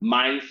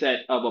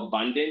mindset of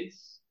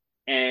abundance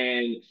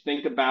and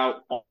think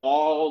about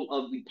all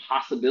of the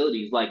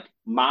possibilities, like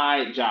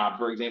my job,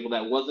 for example,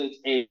 that wasn't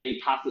a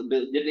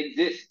possibility, didn't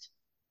exist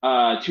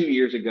 2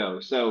 years ago.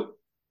 So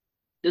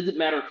it doesn't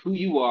matter who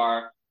you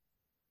are,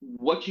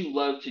 what you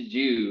love to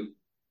do,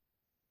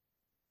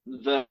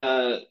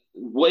 the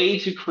way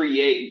to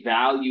create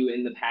value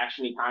in the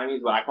passion economy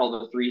is what I call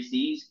the three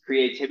C's: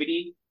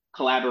 creativity,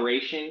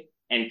 collaboration,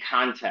 and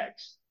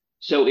context.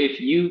 So if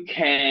you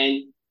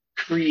can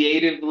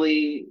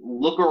creatively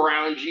look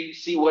around you,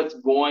 see what's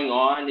going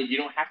on, and you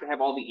don't have to have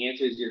all the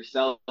answers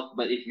yourself,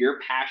 but if you're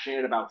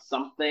passionate about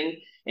something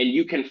and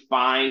you can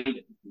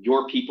find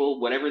your people,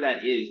 whatever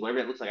that is, whatever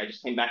it looks like. I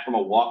just came back from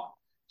a walk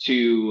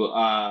to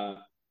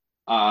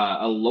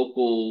a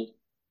local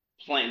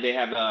plant. They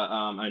have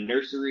a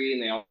nursery,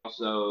 and they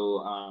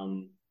also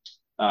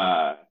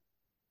uh,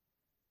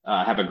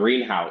 have a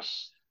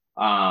greenhouse.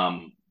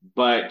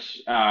 But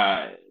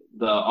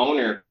the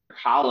owner,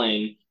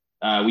 Colin,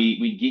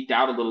 we geeked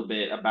out a little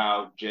bit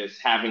about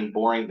just having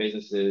boring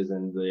businesses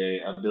and the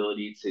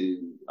ability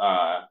to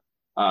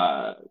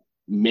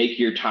make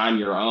your time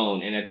your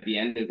own. And at the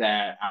end of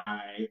that,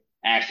 I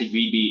actually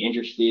we'd be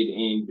interested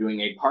in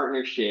doing a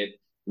partnership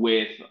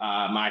with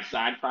my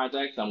side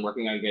projects. I'm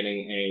working on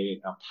getting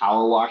a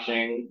power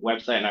washing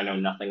website, and I know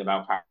nothing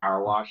about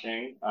power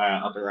washing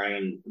up and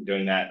running. I'm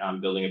doing that. I'm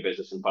building a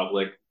business in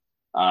public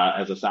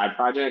as a side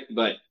project,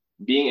 but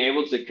being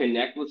able to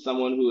connect with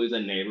someone who is a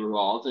neighbor who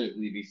I'll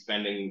ultimately be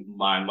spending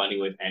my money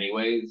with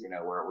anyways,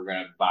 where we're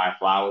going to buy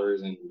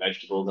flowers and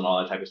vegetables and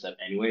all that type of stuff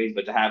anyways,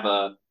 but to have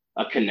a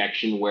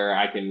connection where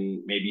I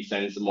can maybe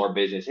send some more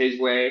business his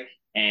way.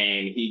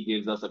 And he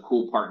gives us a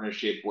cool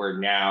partnership where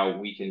now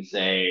we can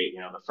say,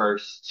 the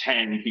first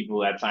 10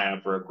 people that sign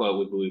up for a quote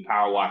with Blue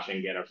Power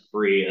Washing get a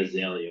free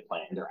azalea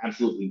plant. They're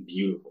absolutely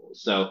beautiful.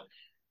 So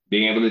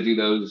being able to do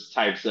those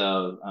types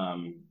of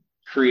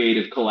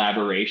creative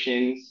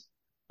collaborations,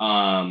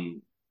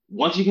 um,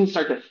 once you can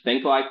start to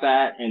think like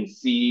that and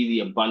see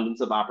the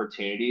abundance of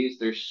opportunities,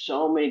 there's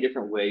so many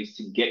different ways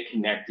to get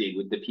connected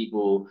with the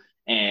people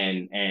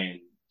and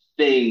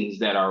things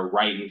that are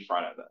right in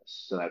front of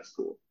us. So that's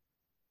cool.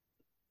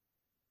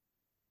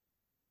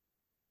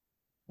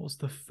 What's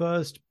the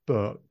first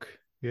book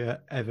you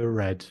ever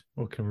read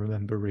or can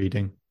remember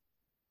reading?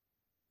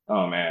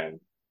 Oh man.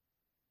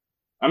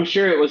 I'm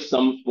sure it was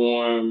some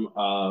form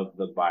of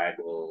the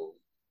Bible,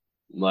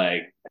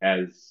 like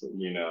as,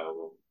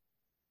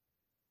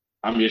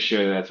 I'm just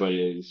sure that's what it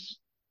is.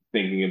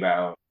 Thinking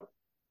about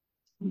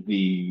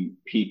the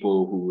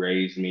people who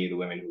raised me, the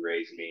women who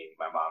raised me,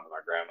 my mom and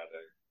my grandmother.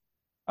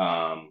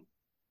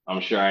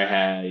 I'm sure I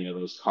had,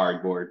 those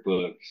cardboard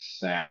books,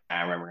 and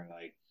I remember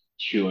like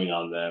chewing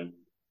on them.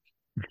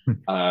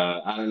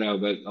 I don't know,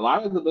 but a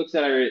lot of the books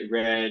that I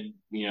read,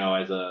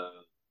 as a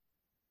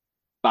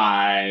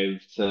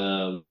 5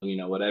 to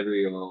whatever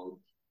year old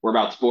were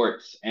about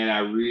sports, and I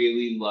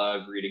really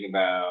love reading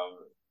about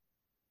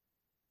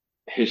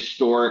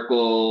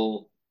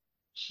historical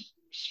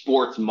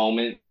sports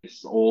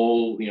moments. I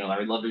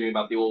love reading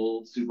about the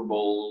old Super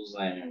Bowls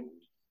and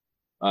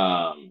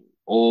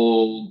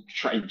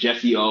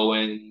Jesse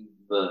Owens,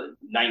 the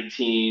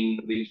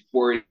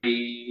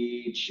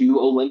 1942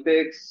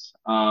 Olympics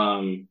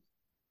in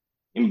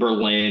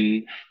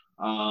Berlin,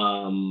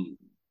 um,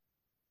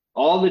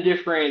 all the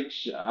different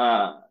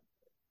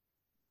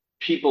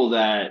people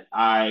that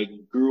I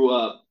grew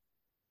up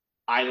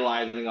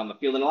idolizing on the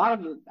field. And a lot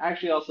of them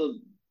actually also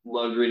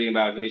loved reading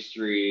about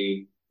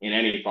history in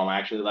any form. I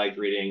actually liked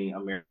reading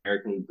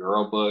American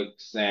Girl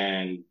books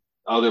and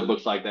other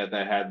books like that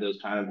that had those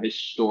kind of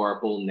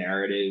historical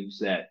narratives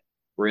that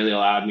really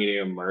allowed me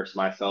to immerse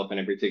myself in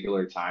a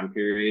particular time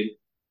period.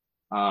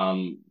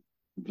 Um,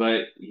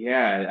 but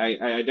yeah,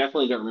 I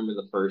definitely don't remember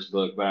the first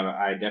book, but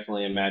I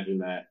definitely imagine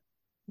that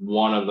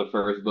one of the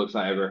first books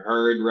I ever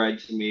heard read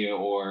to me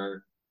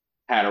or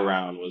had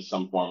around was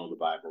some form of the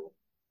Bible.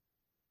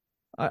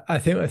 I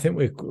think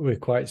we're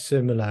quite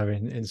similar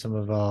in some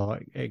of our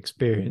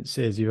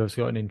experiences. You've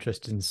also got an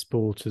interest in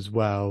sport as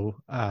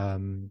well,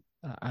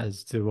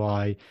 as do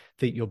I. I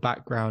think your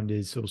background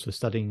is also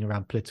studying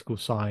around political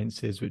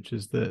sciences, which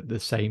is the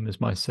same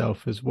as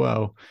myself as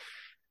well.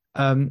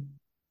 Um,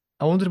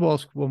 I wanted to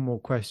ask one more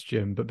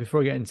question, but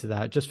before I get into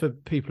that, just for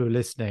people who are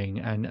listening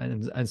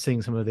and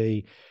seeing some of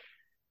the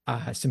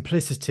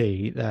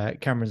simplicity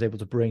that Cameron's able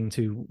to bring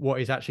to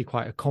what is actually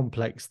quite a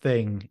complex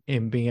thing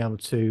in being able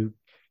to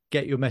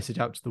get your message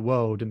out to the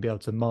world and be able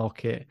to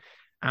market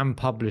and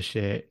publish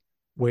it,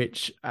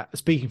 which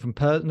speaking from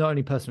not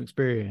only personal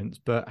experience,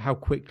 but how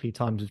quickly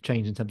times have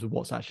changed in terms of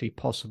what's actually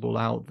possible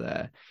out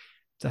there,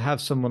 to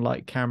have someone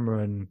like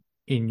Cameron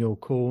in your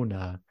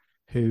corner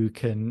who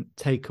can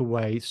take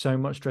away so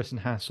much stress and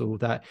hassle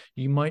that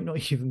you might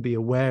not even be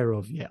aware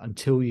of yet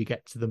until you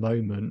get to the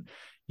moment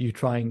you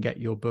try and get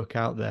your book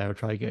out there or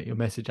try to get your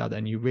message out there,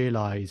 and you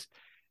realize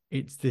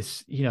it's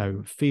this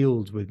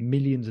field with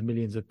millions and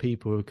millions of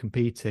people who are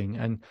competing.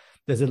 And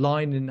there's a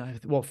line in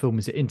what film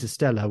is it,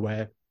 Interstellar,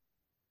 where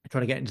they're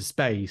trying to get into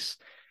space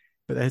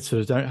but they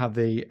sort of don't have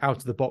the out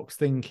of the box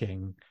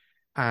thinking,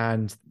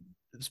 and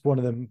it's one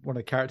of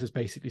the characters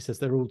basically says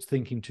they're all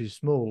thinking too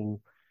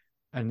small,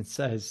 and it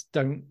says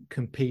don't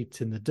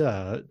compete in the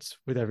dirt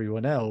with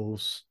everyone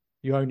else.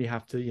 You only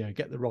have to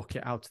get the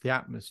rocket out of the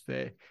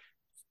atmosphere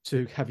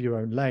to have your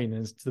own lane.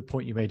 And to the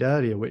point you made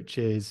earlier, which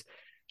is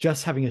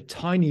just having a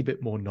tiny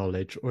bit more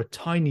knowledge or a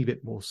tiny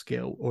bit more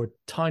skill or a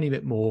tiny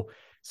bit more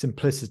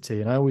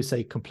simplicity. And I always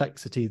say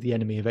complexity is the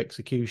enemy of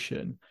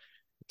execution.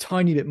 A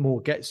tiny bit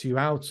more gets you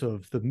out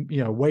of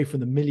the, away from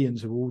the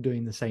millions who are all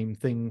doing the same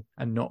thing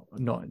and not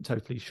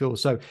totally sure.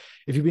 So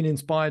if you've been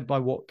inspired by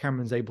what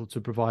Cameron's able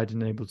to provide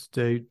and able to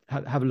do,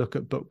 have a look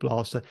at Book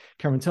Blaster.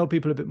 Cameron, tell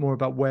people a bit more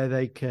about where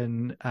they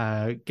can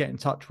get in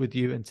touch with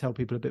you, and tell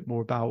people a bit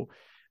more about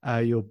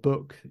your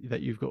book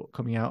that you've got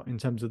coming out in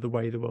terms of the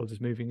way the world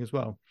is moving as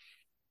well.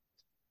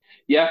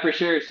 Yeah, for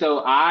sure.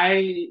 So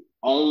I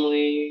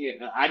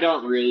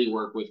don't really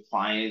work with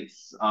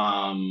clients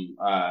on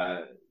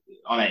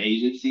an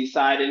agency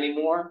side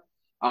anymore.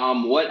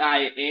 What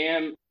I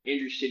am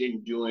interested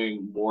in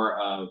doing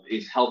more of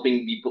is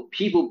helping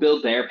people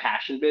build their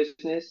passion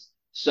business.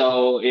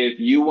 So if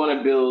you want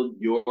to build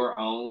your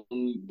own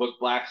book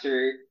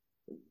blaster,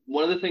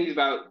 one of the things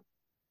about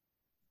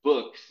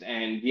books,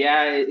 and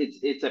yeah,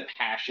 it's a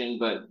passion,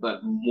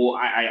 but more,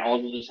 I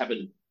also just have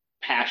a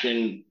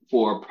passion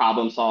for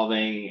problem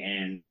solving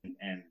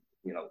and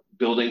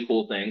building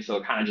cool things. So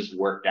it kind of just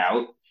worked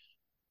out.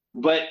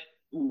 But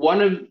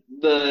one of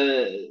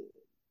the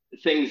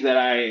things that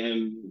I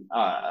am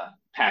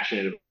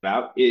passionate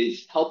about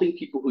is helping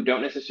people who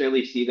don't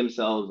necessarily see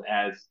themselves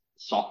as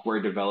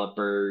software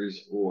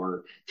developers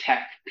or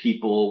tech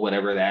people,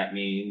 whatever that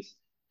means,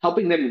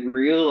 helping them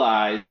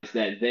realize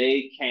that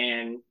they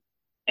can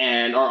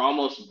and are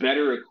almost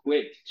better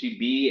equipped to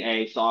be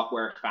a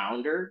software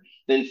founder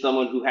than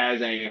someone who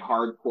has a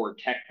hardcore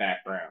tech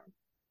background.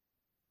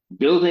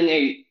 Building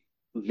a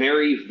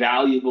very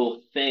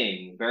valuable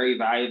thing, very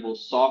valuable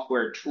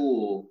software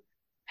tool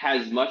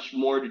has much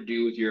more to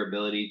do with your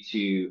ability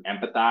to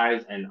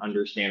empathize and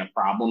understand a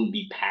problem,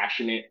 be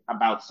passionate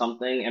about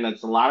something. And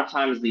it's a lot of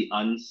times the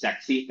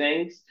unsexy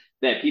things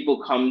that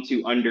people come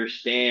to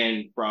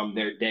understand from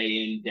their day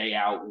in, day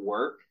out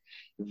work,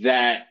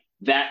 that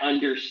that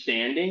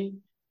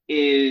understanding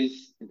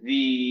is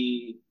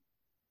the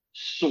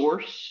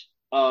source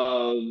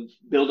of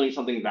building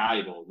something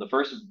valuable. The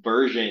first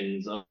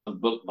versions of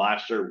Book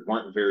Blaster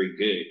weren't very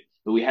good,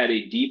 but we had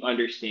a deep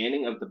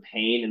understanding of the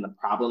pain and the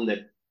problem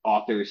that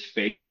authors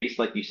face,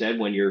 like you said,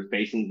 when you're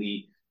facing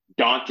the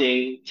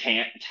daunting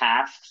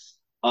tasks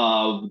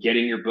of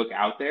getting your book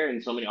out there.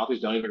 And so many authors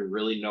don't even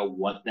really know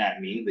what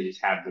that means. They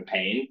just have the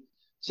pain.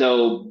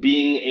 So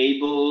being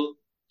able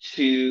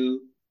to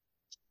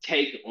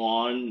take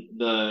on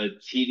the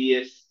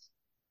tedious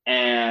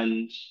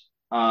and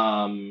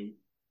um,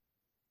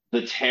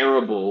 the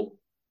terrible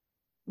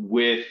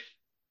with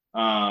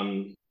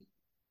um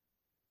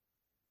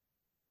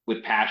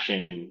with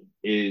passion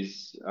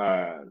is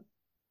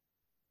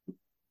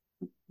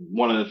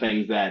one of the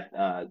things that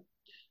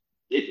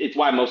it's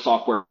why most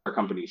software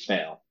companies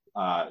fail.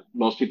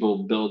 Most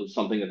people build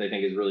something that they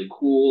think is really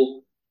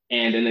cool,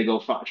 and then they go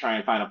try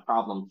and find a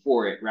problem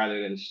for it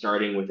rather than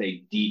starting with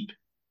a deep,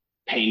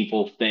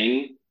 painful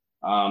thing.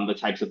 The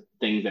types of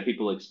things that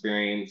people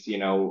experience,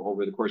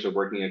 over the course of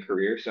working a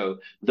career. So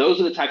those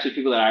are the types of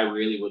people that I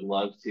really would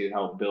love to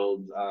help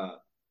build a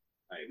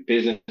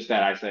business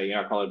that I say,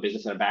 I call it a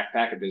business in a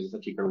backpack, a business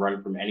that you can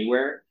run from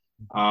anywhere.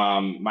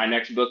 My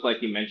next book,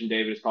 like you mentioned,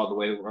 David, is called The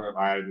Way the World,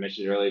 I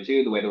mentioned earlier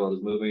too, The Way the World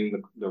is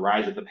Moving, the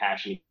Rise of the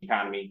Passion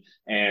Economy.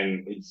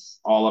 And it's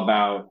all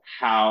about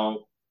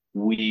how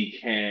we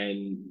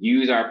can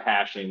use our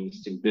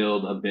passions to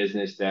build a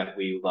business that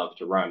we love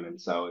to run. And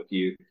so if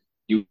you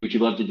do what you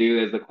love to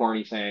do, as the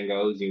corny saying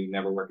goes, you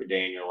never work a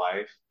day in your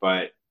life.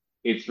 But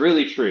it's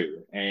really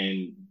true.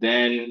 And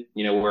then,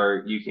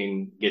 where you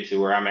can get to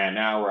where I'm at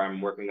now, where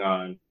I'm working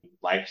on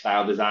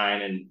lifestyle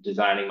design and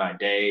designing my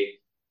day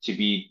to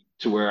be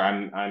to where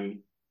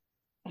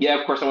yeah,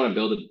 of course I want to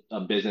build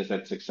a business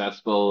that's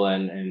successful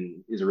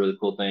and is a really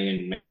cool thing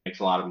and makes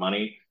a lot of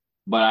money.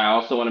 But I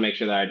also want to make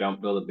sure that I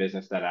don't build a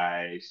business that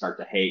I start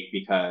to hate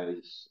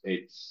because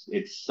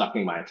it's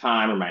sucking my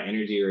time or my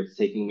energy or it's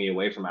taking me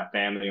away from my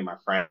family or my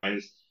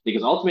friends.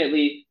 Because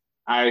ultimately,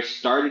 I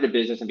started a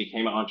business and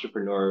became an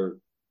entrepreneur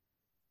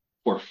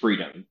for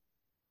freedom.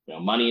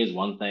 Money is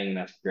one thing, and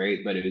that's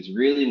great, but it was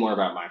really more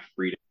about my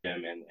freedom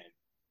and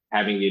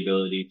having the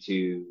ability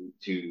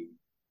to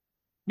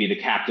be the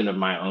captain of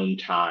my own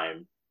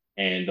time.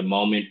 And the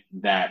moment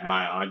that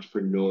my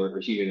entrepreneur, or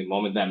excuse me, the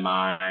moment that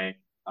my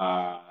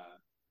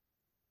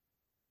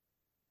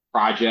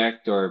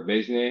project or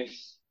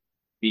business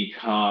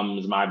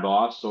becomes my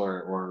boss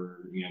or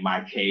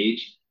my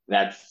cage,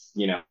 that's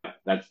the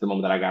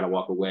moment that I got to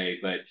walk away.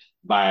 But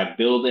by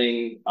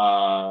building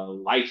a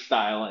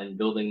lifestyle and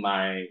building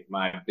my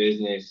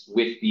business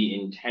with the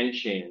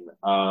intention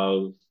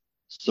of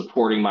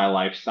supporting my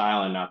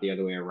lifestyle and not the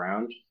other way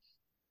around,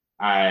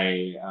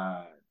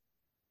 I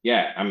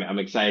yeah, I'm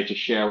excited to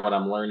share what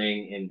I'm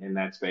learning in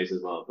that space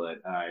as well.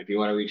 But if you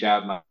want to reach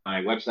out,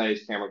 my website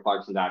is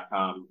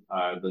CameronClarkson.com.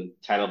 The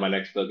title of my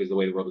next book is The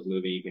Way the World is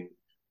Moving. You can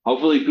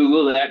hopefully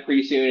Google that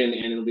pretty soon,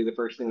 and it'll be the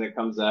first thing that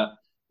comes up.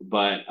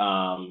 But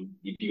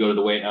if you go to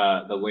the way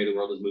the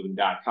world is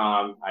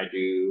moving.com, I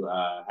do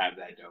have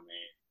that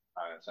domain.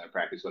 So I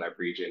practice what I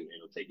preach, and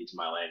it'll take you to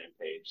my landing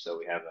page. So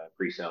we have a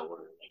pre-sale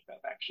order link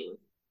up actually.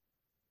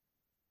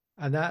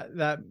 And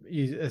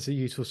that's a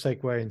useful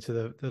segue into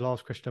the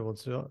last question I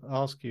wanted to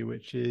ask you,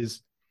 which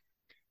is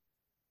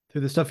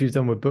through the stuff you've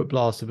done with Book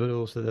Blaster, but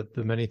also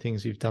the many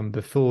things you've done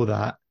before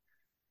that,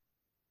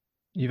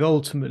 you've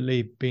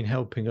ultimately been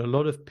helping a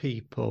lot of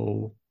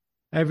people.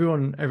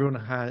 Everyone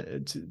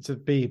has, to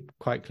be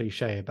quite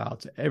cliche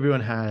about it,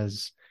 everyone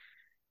has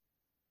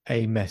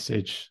a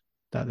message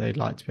that they'd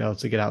like to be able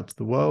to get out to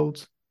the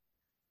world.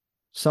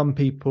 Some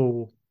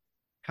people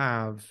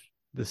have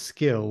the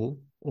skill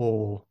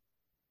or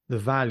the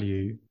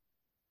value,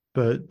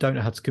 but don't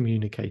know how to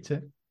communicate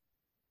it.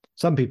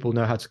 Some people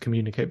know how to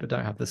communicate, but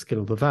don't have the skill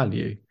or the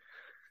value.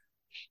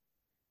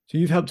 So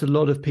you've helped a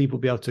lot of people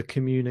be able to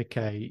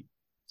communicate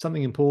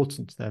something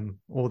important to them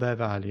or their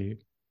value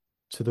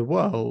to the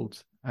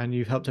world, and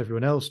you've helped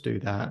everyone else do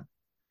that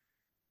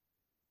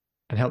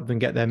and help them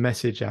get their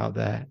message out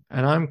there.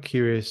 And I'm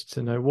curious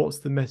to know, what's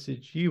the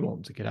message you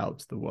want to get out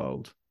to the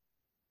world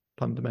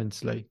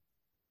fundamentally?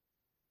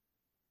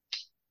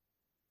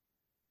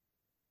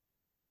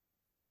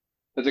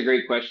 That's a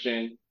great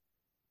question.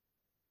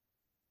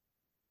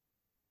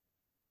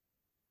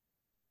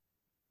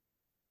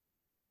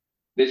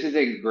 This is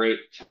a great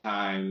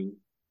time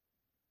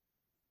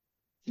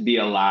to be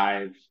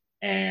alive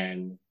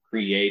and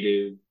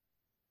creative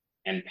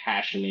and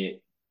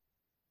passionate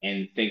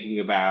and thinking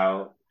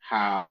about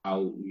how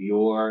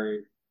your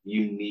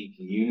unique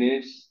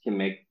newness can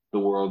make the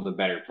world a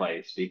better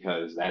place,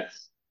 because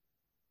that's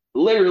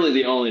literally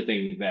the only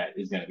thing that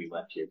is going to be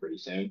left here pretty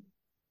soon.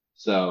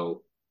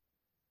 So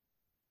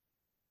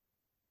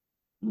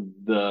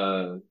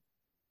the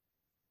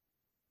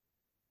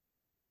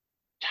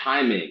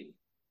timing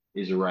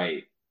is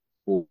right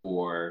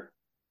for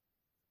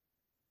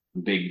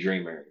big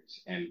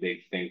dreamers and big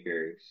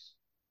thinkers.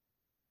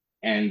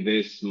 And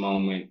this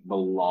moment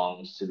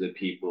belongs to the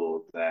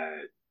people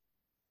that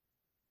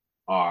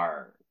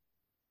are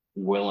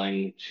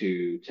willing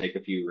to take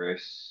a few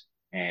risks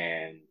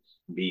and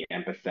be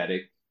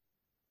empathetic,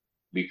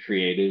 be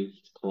creative,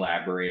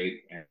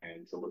 collaborate,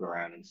 and to look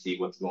around and see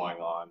what's going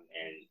on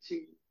and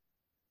to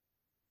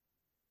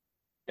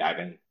dive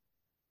in.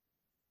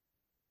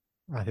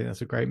 I think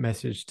that's a great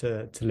message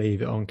to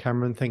leave it on.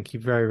 Cameron, thank you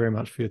very, very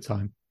much for your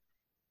time.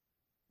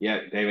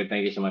 Yeah, David,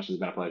 thank you so much. It's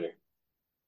been a pleasure.